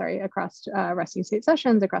pattern, across resting state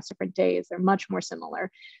sessions, across different days. They're much more similar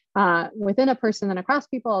within a person than across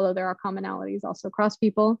people, although there are commonalities also across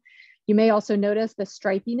people. You may also notice the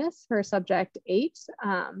stripiness for subject 8.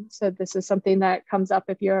 So this is something that comes up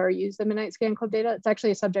if you ever use the Midnight Scan Club data. It's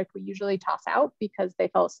actually a subject we usually toss out because they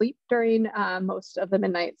fell asleep during most of the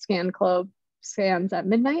Midnight Scan Club scans at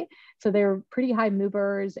midnight. So they were pretty high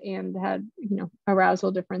movers and had,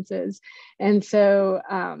 arousal differences. And so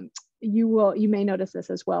you may notice this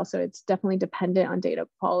as well. So it's definitely dependent on data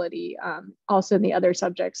quality. Also in the other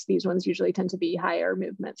subjects, these ones usually tend to be higher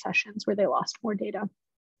movement sessions where they lost more data.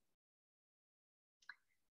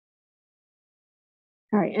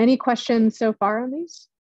 All right, any questions so far on these?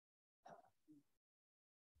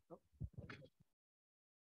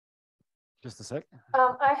 Just a sec.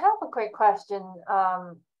 I have a quick question.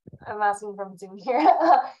 I'm asking from Zoom here.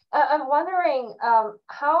 I'm wondering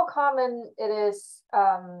how common it is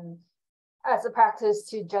as a practice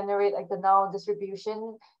to generate like the null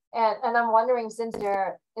distribution. And I'm wondering, since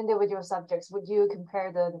they're individual subjects, would you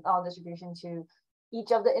compare the null distribution to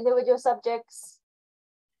each of the individual subjects?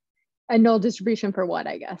 A null distribution for what,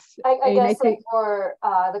 I guess? I guess like for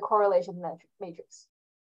the correlation matrix.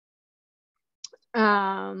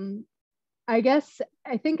 I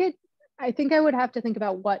think I would have to think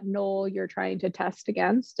about what null you're trying to test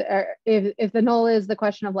against. If the null is the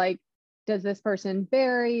question of like, does this person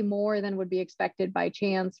vary more than would be expected by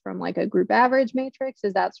chance from like a group average matrix?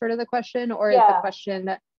 Is that sort of the question? Or is the question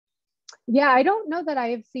that, I don't know that I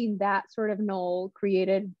have seen that sort of null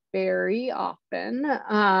created very often.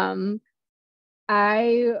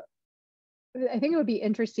 I think it would be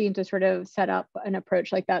interesting to sort of set up an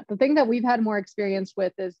approach like that. The thing that we've had more experience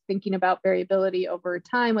with is thinking about variability over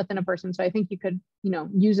time within a person. So I think you could,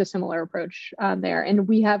 use a similar approach there. And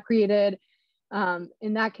we have created,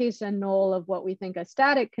 in that case, a null of what we think a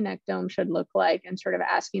static connectome should look like, and sort of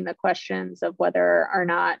asking the questions of whether or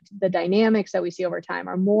not the dynamics that we see over time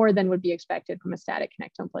are more than would be expected from a static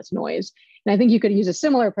connectome plus noise. And I think you could use a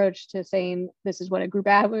similar approach to saying, this is what a group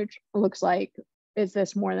average looks like. Is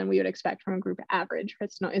this more than we would expect from a group average for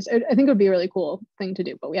its noise? I think it would be a really cool thing to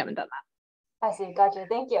do, but we haven't done that. I see, gotcha,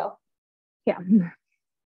 thank you. Yeah.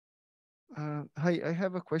 Hi, I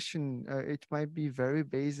have a question. It might be very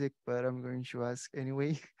basic, but I'm going to ask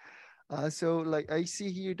anyway. So like I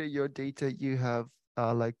see here that your data, you have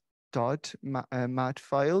like .mat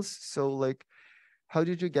files. So like, how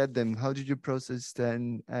did you get them? How did you process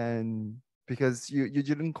them? And because you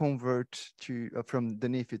didn't convert to from the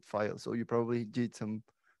NIFID file, so you probably did some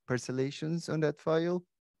parcellations on that file.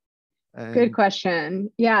 Good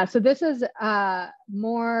question. Yeah, so this is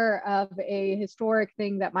more of a historic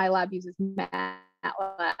thing that my lab uses MATLAB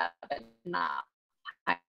and not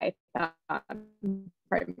Python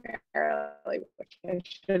primarily, which I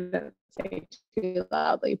shouldn't say too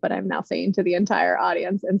loudly, but I'm now saying to the entire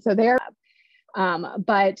audience. And so they're,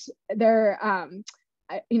 but they're,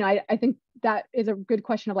 I think that is a good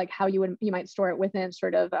question of like how you might store it within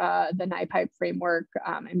sort of the NiPipe framework.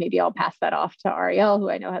 And maybe I'll pass that off to Ariel, who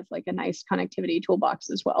I know has like a nice connectivity toolbox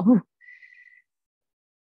as well.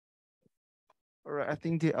 All right, I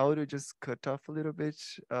think the audio just cut off a little bit.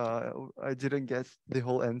 I didn't get the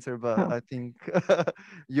whole answer, but Oh. I think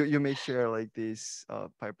you may share like this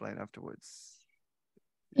pipeline afterwards.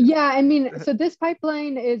 Yeah, I mean, so this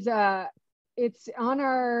pipeline is it's on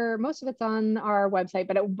most of it's on our website,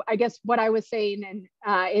 but I guess what I was saying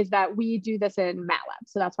is that we do this in MATLAB.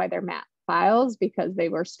 So that's why they're MAT files, because they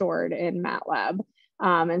were stored in MATLAB.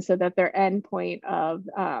 And so that their endpoint of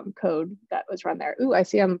code that was run there. Ooh, I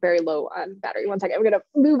see I'm very low on battery. One second, I'm gonna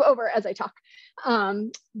move over as I talk.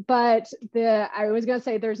 But I was gonna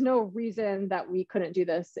say there's no reason that we couldn't do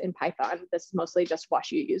this in Python. This is mostly just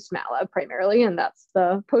WashU used MATLAB primarily, and that's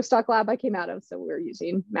the postdoc lab I came out of. So we're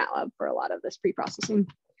using MATLAB for a lot of this pre-processing.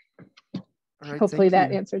 All right, hopefully that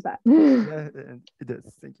you. answers that. Yeah, it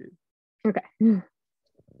does. Thank you. Okay.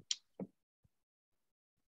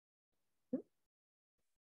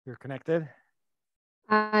 You're connected.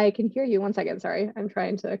 I can hear you. One second. Sorry, I'm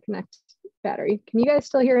trying to connect battery. Can you guys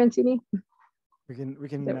still hear and see me? We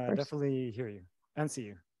can definitely hear you and see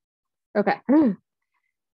you. Okay.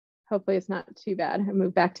 Hopefully it's not too bad. I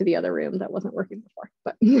moved back to the other room that wasn't working before,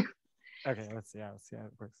 but okay, let's see how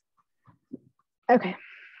it works. Okay.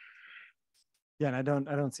 Yeah, and I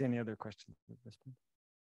don't see any other questions at this point.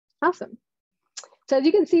 Awesome. So as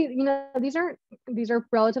you can see, these are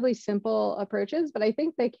relatively simple approaches, but I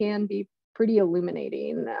think they can be pretty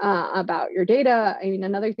illuminating about your data. I mean,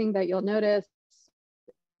 another thing that you'll notice,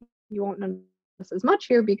 you won't notice as much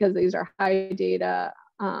here because these are high data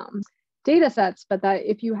data sets, but that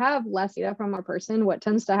if you have less data from a person, what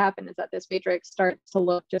tends to happen is that this matrix starts to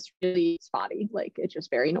look just really spotty, like it's just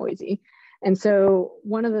very noisy. And so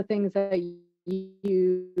one of the things that I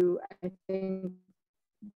think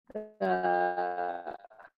that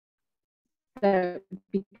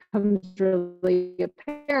becomes really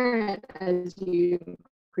apparent as you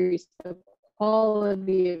increase the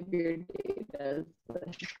quality of your data,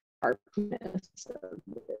 the sharpness of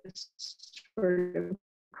this sort of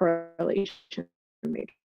correlation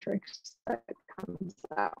matrix that comes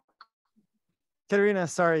out. Caterina,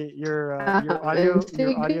 sorry, your audio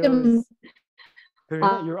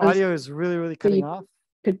is really cutting off.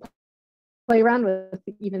 Could play around with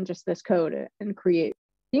even just this code and create.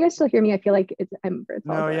 Can you guys still hear me? I feel like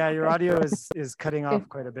no, yeah, your audio is cutting off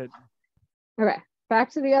quite a bit. Okay,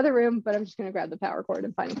 back to the other room, but I'm just gonna grab the power cord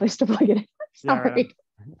and find a place to plug it in. Sorry.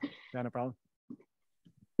 Yeah, no problem.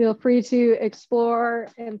 Feel free to explore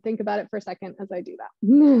and think about it for a second as I do that.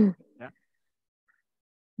 Yeah.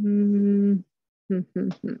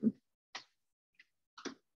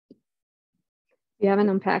 We haven't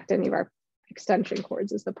unpacked any of our extension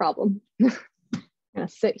cords is the problem. I'm gonna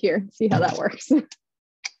sit here and see how that works.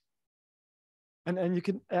 And you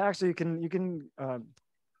can actually you can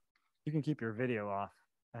keep your video off,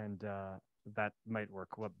 and that might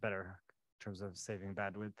work a lot better in terms of saving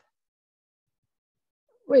bandwidth.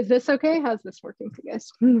 Wait, is this okay? How's this working for you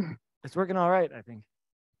guys? It's working all right, I think.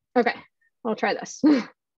 Okay, I'll try this.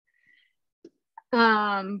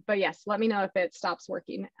 But yes, let me know if it stops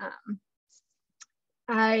working.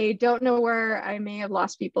 I don't know where I may have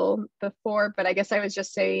lost people before, but I guess I was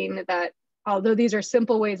just saying that although these are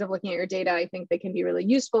simple ways of looking at your data, I think they can be really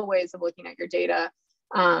useful ways of looking at your data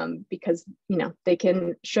because they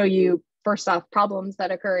can show you first off problems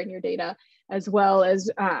that occur in your data, as well as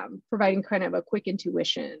providing kind of a quick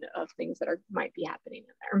intuition of things that might be happening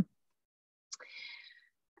in there.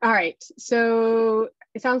 All right, so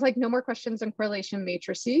it sounds like no more questions on correlation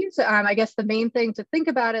matrices. I guess the main thing to think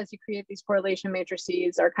about as you create these correlation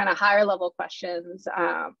matrices are kind of higher level questions.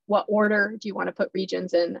 What order do you want to put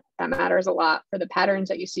regions in? That matters a lot for the patterns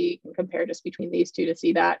that you see. You can compare just between these two to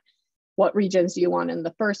see that. What regions do you want in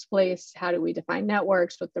the first place? How do we define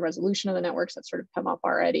networks? What's the resolution of the networks? That sort of come up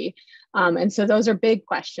already. And so those are big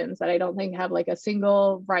questions that I don't think have like a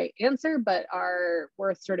single right answer, but are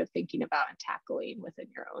worth sort of thinking about and tackling within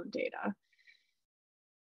your own data.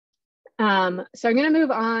 So I'm going to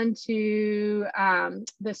move on to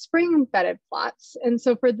the spring embedded plots. And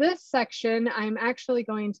so for this section, I'm actually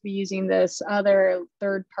going to be using this other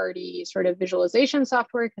third-party sort of visualization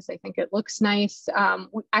software because I think it looks nice.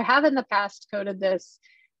 I have in the past coded this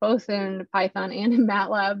both in Python and in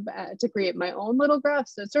MATLAB to create my own little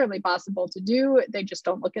graphs. So it's certainly possible to do. They just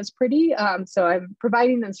don't look as pretty. So I'm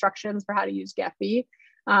providing instructions for how to use Gephi.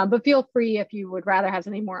 But feel free if you would rather have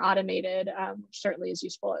something more automated, which certainly is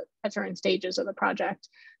useful at certain stages of the project,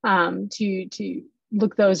 to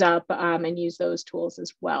look those up and use those tools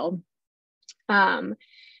as well. And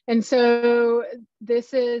so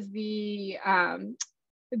this is the,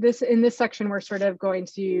 in this section, we're sort of going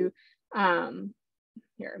to,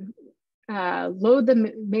 load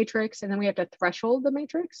the matrix, and then we have to threshold the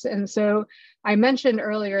matrix. And so I mentioned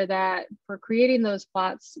earlier that for creating those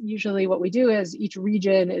plots, usually what we do is each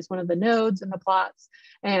region is one of the nodes in the plots,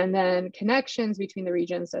 and then connections between the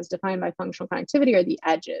regions as defined by functional connectivity are the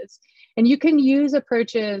edges. And you can use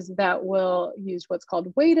approaches that will use what's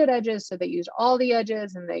called weighted edges. So they use all the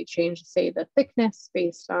edges and they change, say, the thickness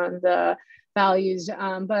based on the values.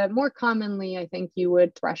 But more commonly, I think you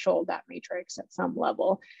would threshold that matrix at some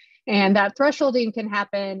level. And that thresholding can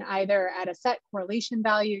happen either at a set correlation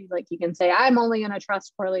value, like you can say, I'm only going to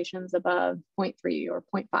trust correlations above 0.3 or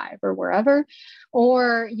 0.5 or wherever,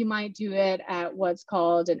 or you might do it at what's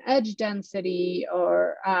called an edge density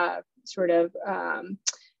or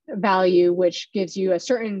value, which gives you a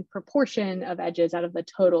certain proportion of edges out of the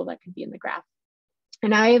total that could be in the graph.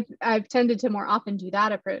 And I've tended to more often do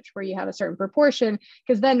that approach where you have a certain proportion,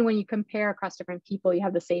 because then when you compare across different people, you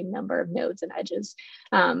have the same number of nodes and edges,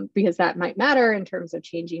 because that might matter in terms of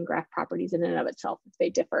changing graph properties in and of itself if they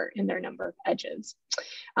differ in their number of edges.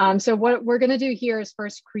 So what we're going to do here is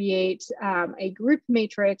first create a group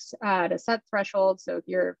matrix at a set threshold. So if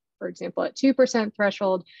you're, for example, at 2%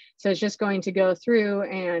 threshold, so it's just going to go through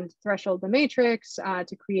and threshold the matrix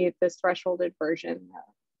to create this thresholded version.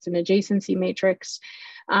 It's an adjacency matrix.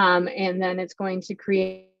 And then it's going to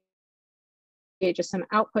create just some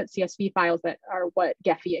output CSV files that are what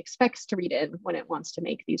Gephi expects to read in when it wants to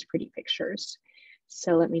make these pretty pictures.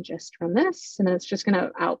 So let me just run this, and it's just going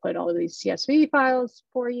to output all of these CSV files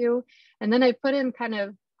for you. And then I put in kind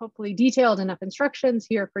of hopefully detailed enough instructions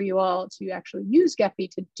here for you all to actually use Gephi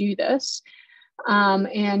to do this.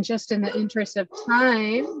 And just in the interest of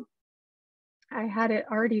time, I had it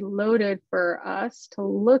already loaded for us to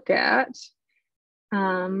look at.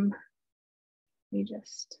 Let me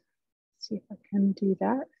just see if I can do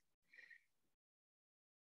that.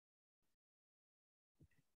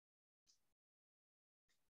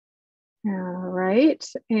 All right,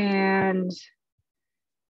 and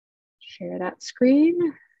share that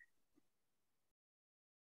screen.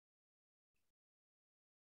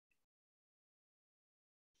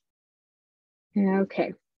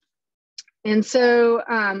 Okay. And so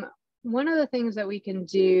one of the things that we can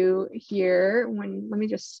do here, let me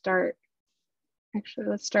just start, actually,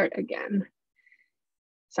 let's start again.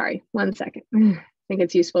 Sorry, 1 second. I think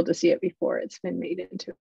it's useful to see it before it's been made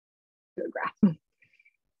into a graph.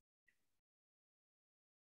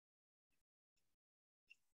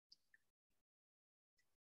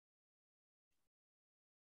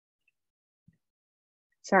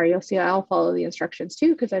 Sorry, you'll see I'll follow the instructions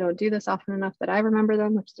too, because I don't do this often enough that I remember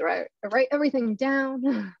them, which is write everything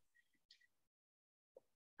down.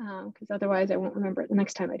 Because otherwise I won't remember it the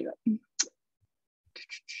next time I do it.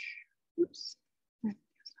 Oops.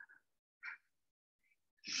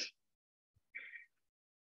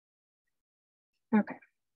 Okay.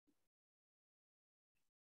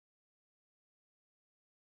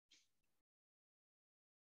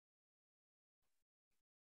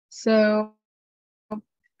 So,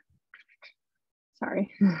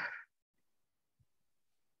 sorry.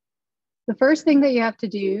 The first thing that you have to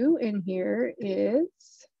do in here is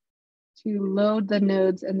to load the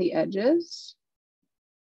nodes and the edges.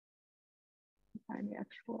 Find the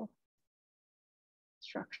actual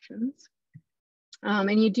instructions.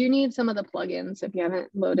 And you do need some of the plugins. If you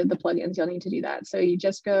haven't loaded the plugins, you'll need to do that. So you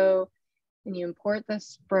just go and you import the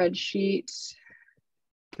spreadsheet.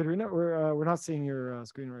 Caterina, we're not seeing your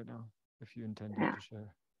screen right now, if you intend to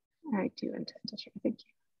share. I do intend to share, thank you.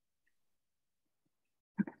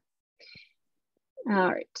 Okay. All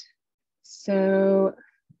right, so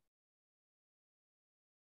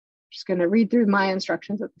just gonna read through my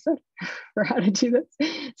instructions for how to do this.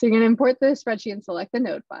 So you're gonna import the spreadsheet and select the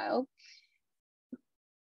node file.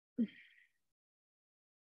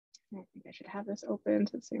 I think I should have this open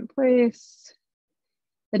to the same place.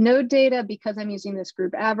 The node data, because I'm using this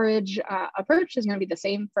group average approach, is going to be the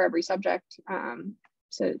same for every subject.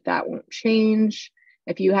 So that won't change.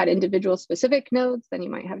 If you had individual specific nodes, then you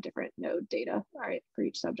might have different node data, all right, for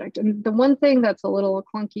each subject. And the one thing that's a little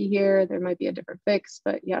clunky here, there might be a different fix,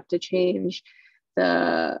 but you have to change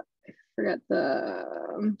I forgot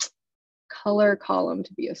the color column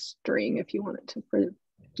to be a string if you want it to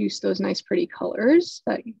produce those nice pretty colors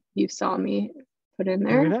that you saw me put in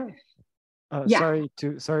there. Caterina? Yeah.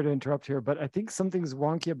 Sorry to interrupt here, but I think something's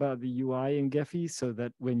wonky about the UI in Gephi, so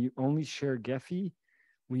that when you only share Gephi,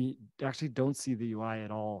 we actually don't see the UI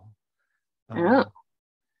at all.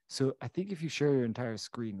 So I think if you share your entire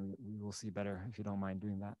screen, we will see better, if you don't mind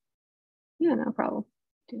doing that. Yeah, no problem.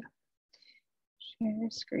 Do that. Share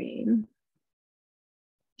screen.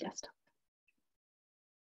 Desktop.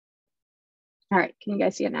 All right, can you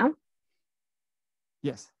guys see it now?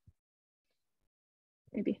 Yes.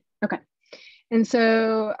 Maybe. Okay. And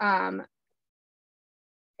so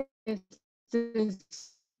the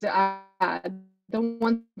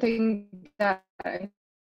one thing that I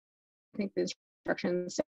think the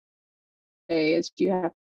instructions say is you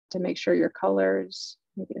have to make sure your colors,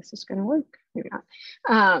 maybe this is going to work, maybe not,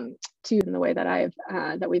 to in the way that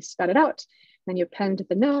that we've sped it out. Then you append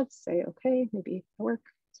the notes, say, okay, maybe it'll work.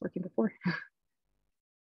 It's working before.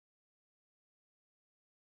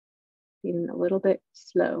 Being a little bit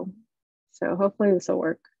slow. So hopefully this will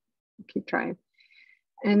work. Keep trying.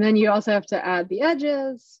 And then you also have to add the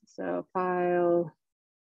edges. So file,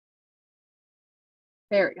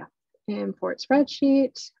 there we go. Import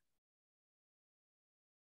spreadsheet.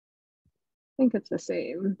 I think it's the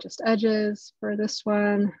same, just edges for this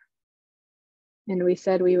one. And we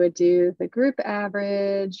said we would do the group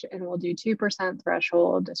average and we'll do 2%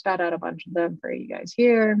 threshold. I spat out a bunch of them for you guys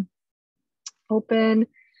here. Open.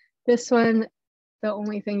 This one, the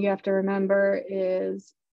only thing you have to remember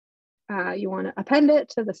is you want to append it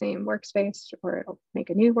to the same workspace or it'll make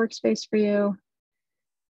a new workspace for you.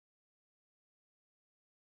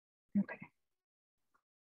 Okay.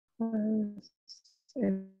 I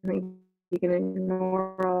think you can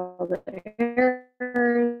ignore all the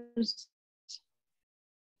errors.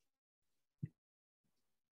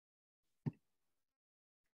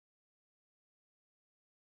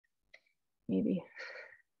 Maybe.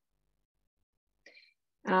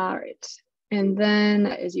 All right. And then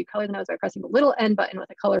as you color the notes by pressing the little N button with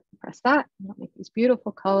a color, press that. It'll make these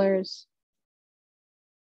beautiful colors.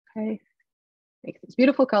 Okay. Make these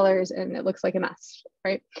beautiful colors and it looks like a mess,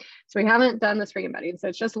 right? So we haven't done the spring embedding, so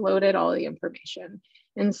it's just loaded all the information.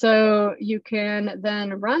 And so you can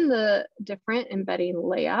then run the different embedding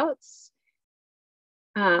layouts.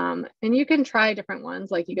 And you can try different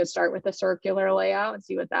ones, like you could start with a circular layout and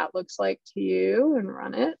see what that looks like to you and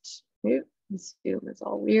run it. Ooh, this Zoom is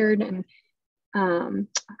all weird. And I'll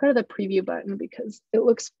go to the preview button because it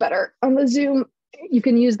looks better on the Zoom. You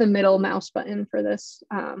can use the middle mouse button for this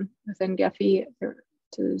within Gephi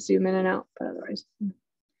to zoom in and out, but otherwise,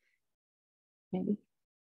 maybe.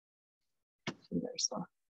 Very slow.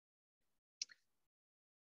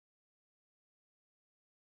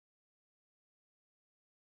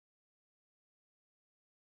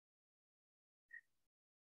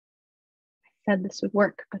 I said this would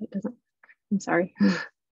work, but it doesn't. I'm sorry.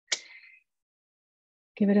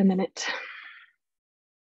 Give it a minute.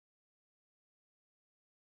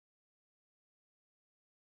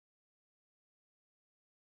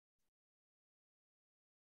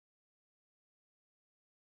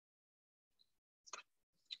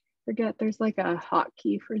 Forget there's like a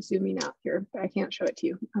hotkey for zooming out here, but I can't show it to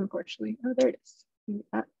you, unfortunately. Oh, there it is.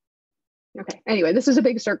 Okay, anyway, this is a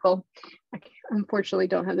big circle. I unfortunately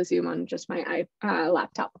don't have the zoom on just my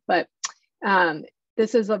laptop, but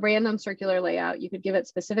this is a random circular layout. You could give it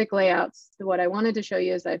specific layouts. So what I wanted to show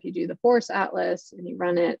you is that if you do the force atlas and you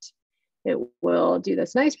run it, it will do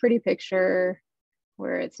this nice pretty picture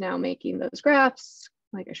where it's now making those graphs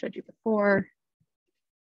like I showed you before.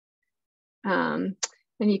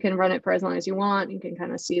 And you can run it for as long as you want. You can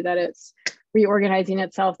kind of see that it's reorganizing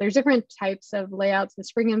itself. There's different types of layouts. The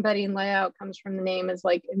spring embedding layout comes from the name is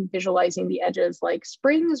like visualizing the edges like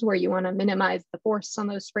springs, where you want to minimize the force on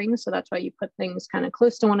those springs. So that's why you put things kind of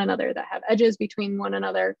close to one another that have edges between one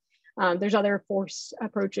another. There's other force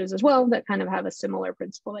approaches as well that kind of have a similar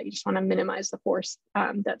principle that you just want to minimize the force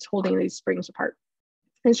that's holding these springs apart.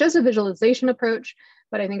 It's just a visualization approach,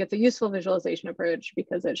 but I think it's a useful visualization approach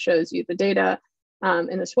because it shows you the data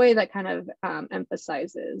in this way that kind of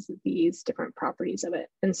emphasizes these different properties of it.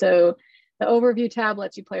 And so the overview tab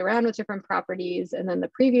lets you play around with different properties, and then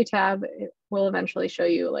the preview tab will eventually show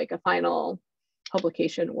you like a final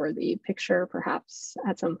publication worthy picture, perhaps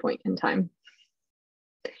at some point in time.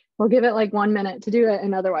 We'll give it like 1 minute to do it,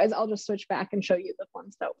 and otherwise I'll just switch back and show you the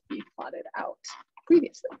ones that we plotted out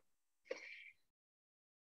previously.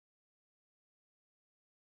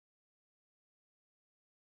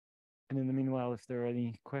 And in the meanwhile, if there are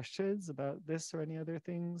any questions about this or any other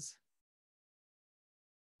things.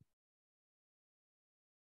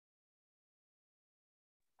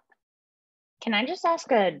 Can I just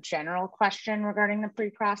ask a general question regarding the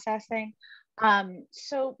pre-processing?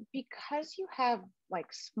 So because you have like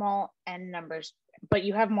small n numbers, but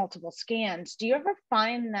you have multiple scans, do you ever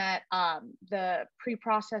find that the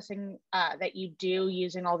pre-processing that you do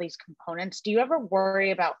using all these components, do you ever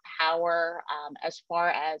worry about power as far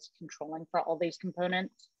as controlling for all these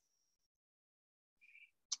components?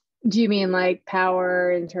 Do you mean like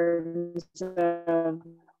power in terms of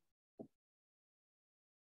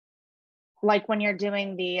Like when you're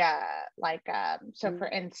doing the so for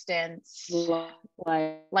instance,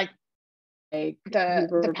 like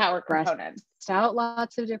the power component. Out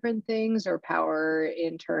lots of different things, or power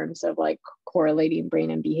in terms of like correlating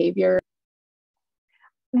brain and behavior?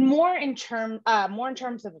 More in terms of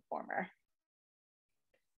the former.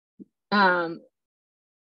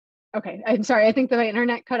 Okay, I'm sorry, I think that my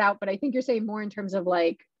internet cut out, but I think you're saying more in terms of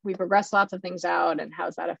like we progressed lots of things out, and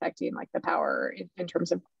how's that affecting like the power in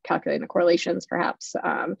terms of calculating the correlations, perhaps.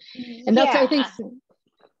 And that's, yeah.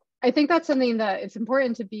 I think that's something that it's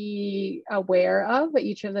important to be aware of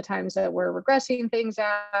each of the times that we're regressing things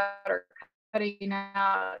out or cutting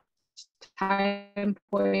out time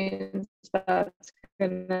points. That's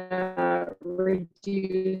going to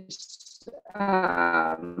reduce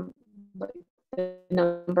like the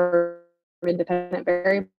number of independent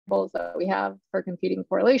variables that we have for computing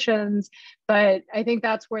correlations. But I think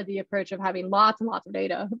that's where the approach of having lots and lots of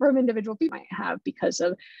data from individual people might have because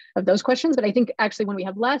of those questions. But I think actually when we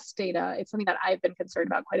have less data, it's something that I've been concerned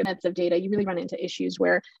about quite a bit of data. You really run into issues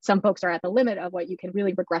where some folks are at the limit of what you can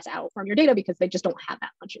really regress out from your data because they just don't have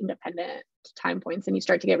that much independent time points, and you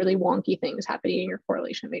start to get really wonky things happening in your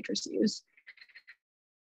correlation matrices.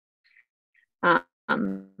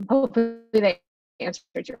 Hopefully they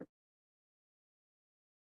answered your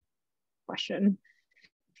question.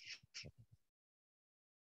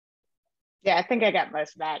 Yeah, I think I got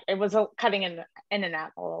most of that. It was cutting in and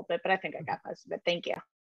out a little bit, but I think I got most of it. Thank you.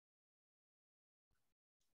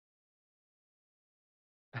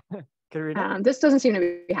 This doesn't seem to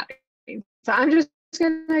be happening, so I'm just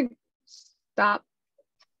gonna stop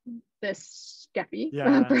this Gephi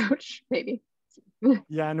approach, maybe.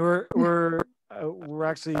 Yeah, and we're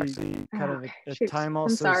actually kind of at time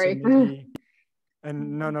also. I'm sorry. So maybe,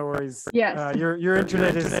 and no worries. Yes. Your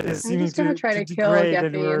internet is seeming to try to kill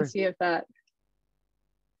Gephi and see if that.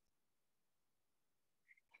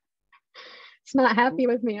 It's not happy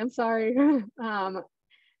with me. I'm sorry.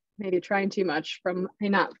 Maybe trying too much from a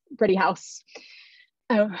not pretty house.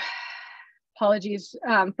 Oh, apologies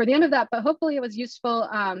for the end of that, but hopefully it was useful.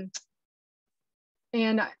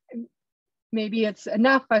 And maybe it's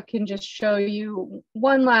enough. I can just show you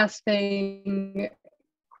one last thing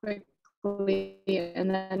quickly, and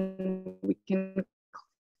then we can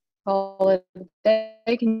call it a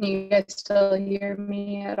day. Can you guys still hear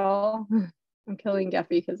me at all? I'm killing Gephi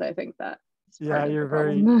because I think that. Yeah, you're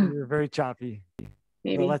very choppy.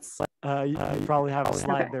 Maybe. Well, let's. You probably have a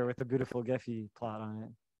slide there with a beautiful Gephi plot on it.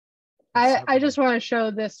 I just want to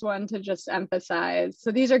show this one to just emphasize.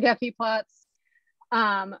 So these are Gephi plots.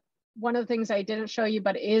 One of the things I didn't show you,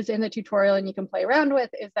 but is in the tutorial and you can play around with,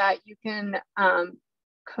 is that you can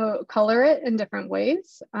color it in different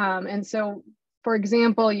ways. And so, for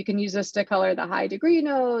example, you can use this to color the high degree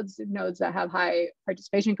nodes that have high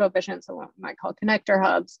participation coefficients, so what we might call connector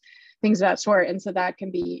hubs, things of that sort. And so that can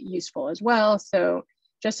be useful as well. So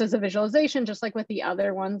just as a visualization, just like with the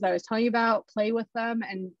other ones I was telling you about, play with them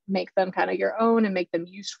and make them kind of your own and make them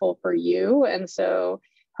useful for you. And so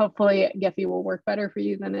hopefully Gephi will work better for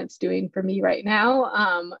you than it's doing for me right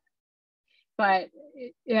now. But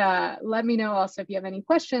yeah, let me know also if you have any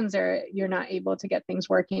questions or you're not able to get things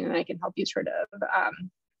working, and I can help you sort of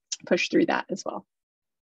push through that as well.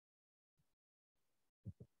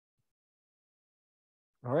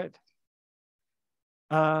 All right.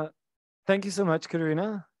 Thank you so much,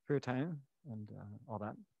 Caterina, for your time and all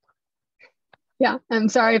that. Yeah, I'm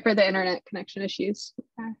sorry for the internet connection issues.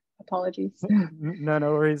 Apologies. No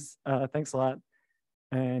worries. Thanks a lot.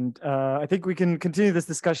 And I think we can continue this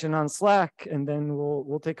discussion on Slack, and then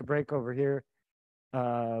we'll take a break over here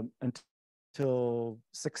until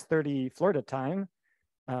 6:30 Florida time,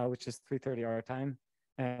 which is 3:30 our time,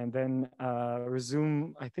 and then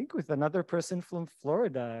resume, I think, with another person from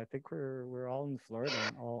Florida. I think we're all in Florida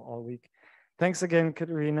all week. Thanks again,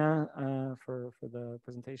 Caterina, for the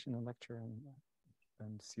presentation and lecture,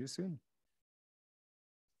 and see you soon.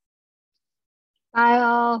 Bye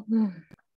all.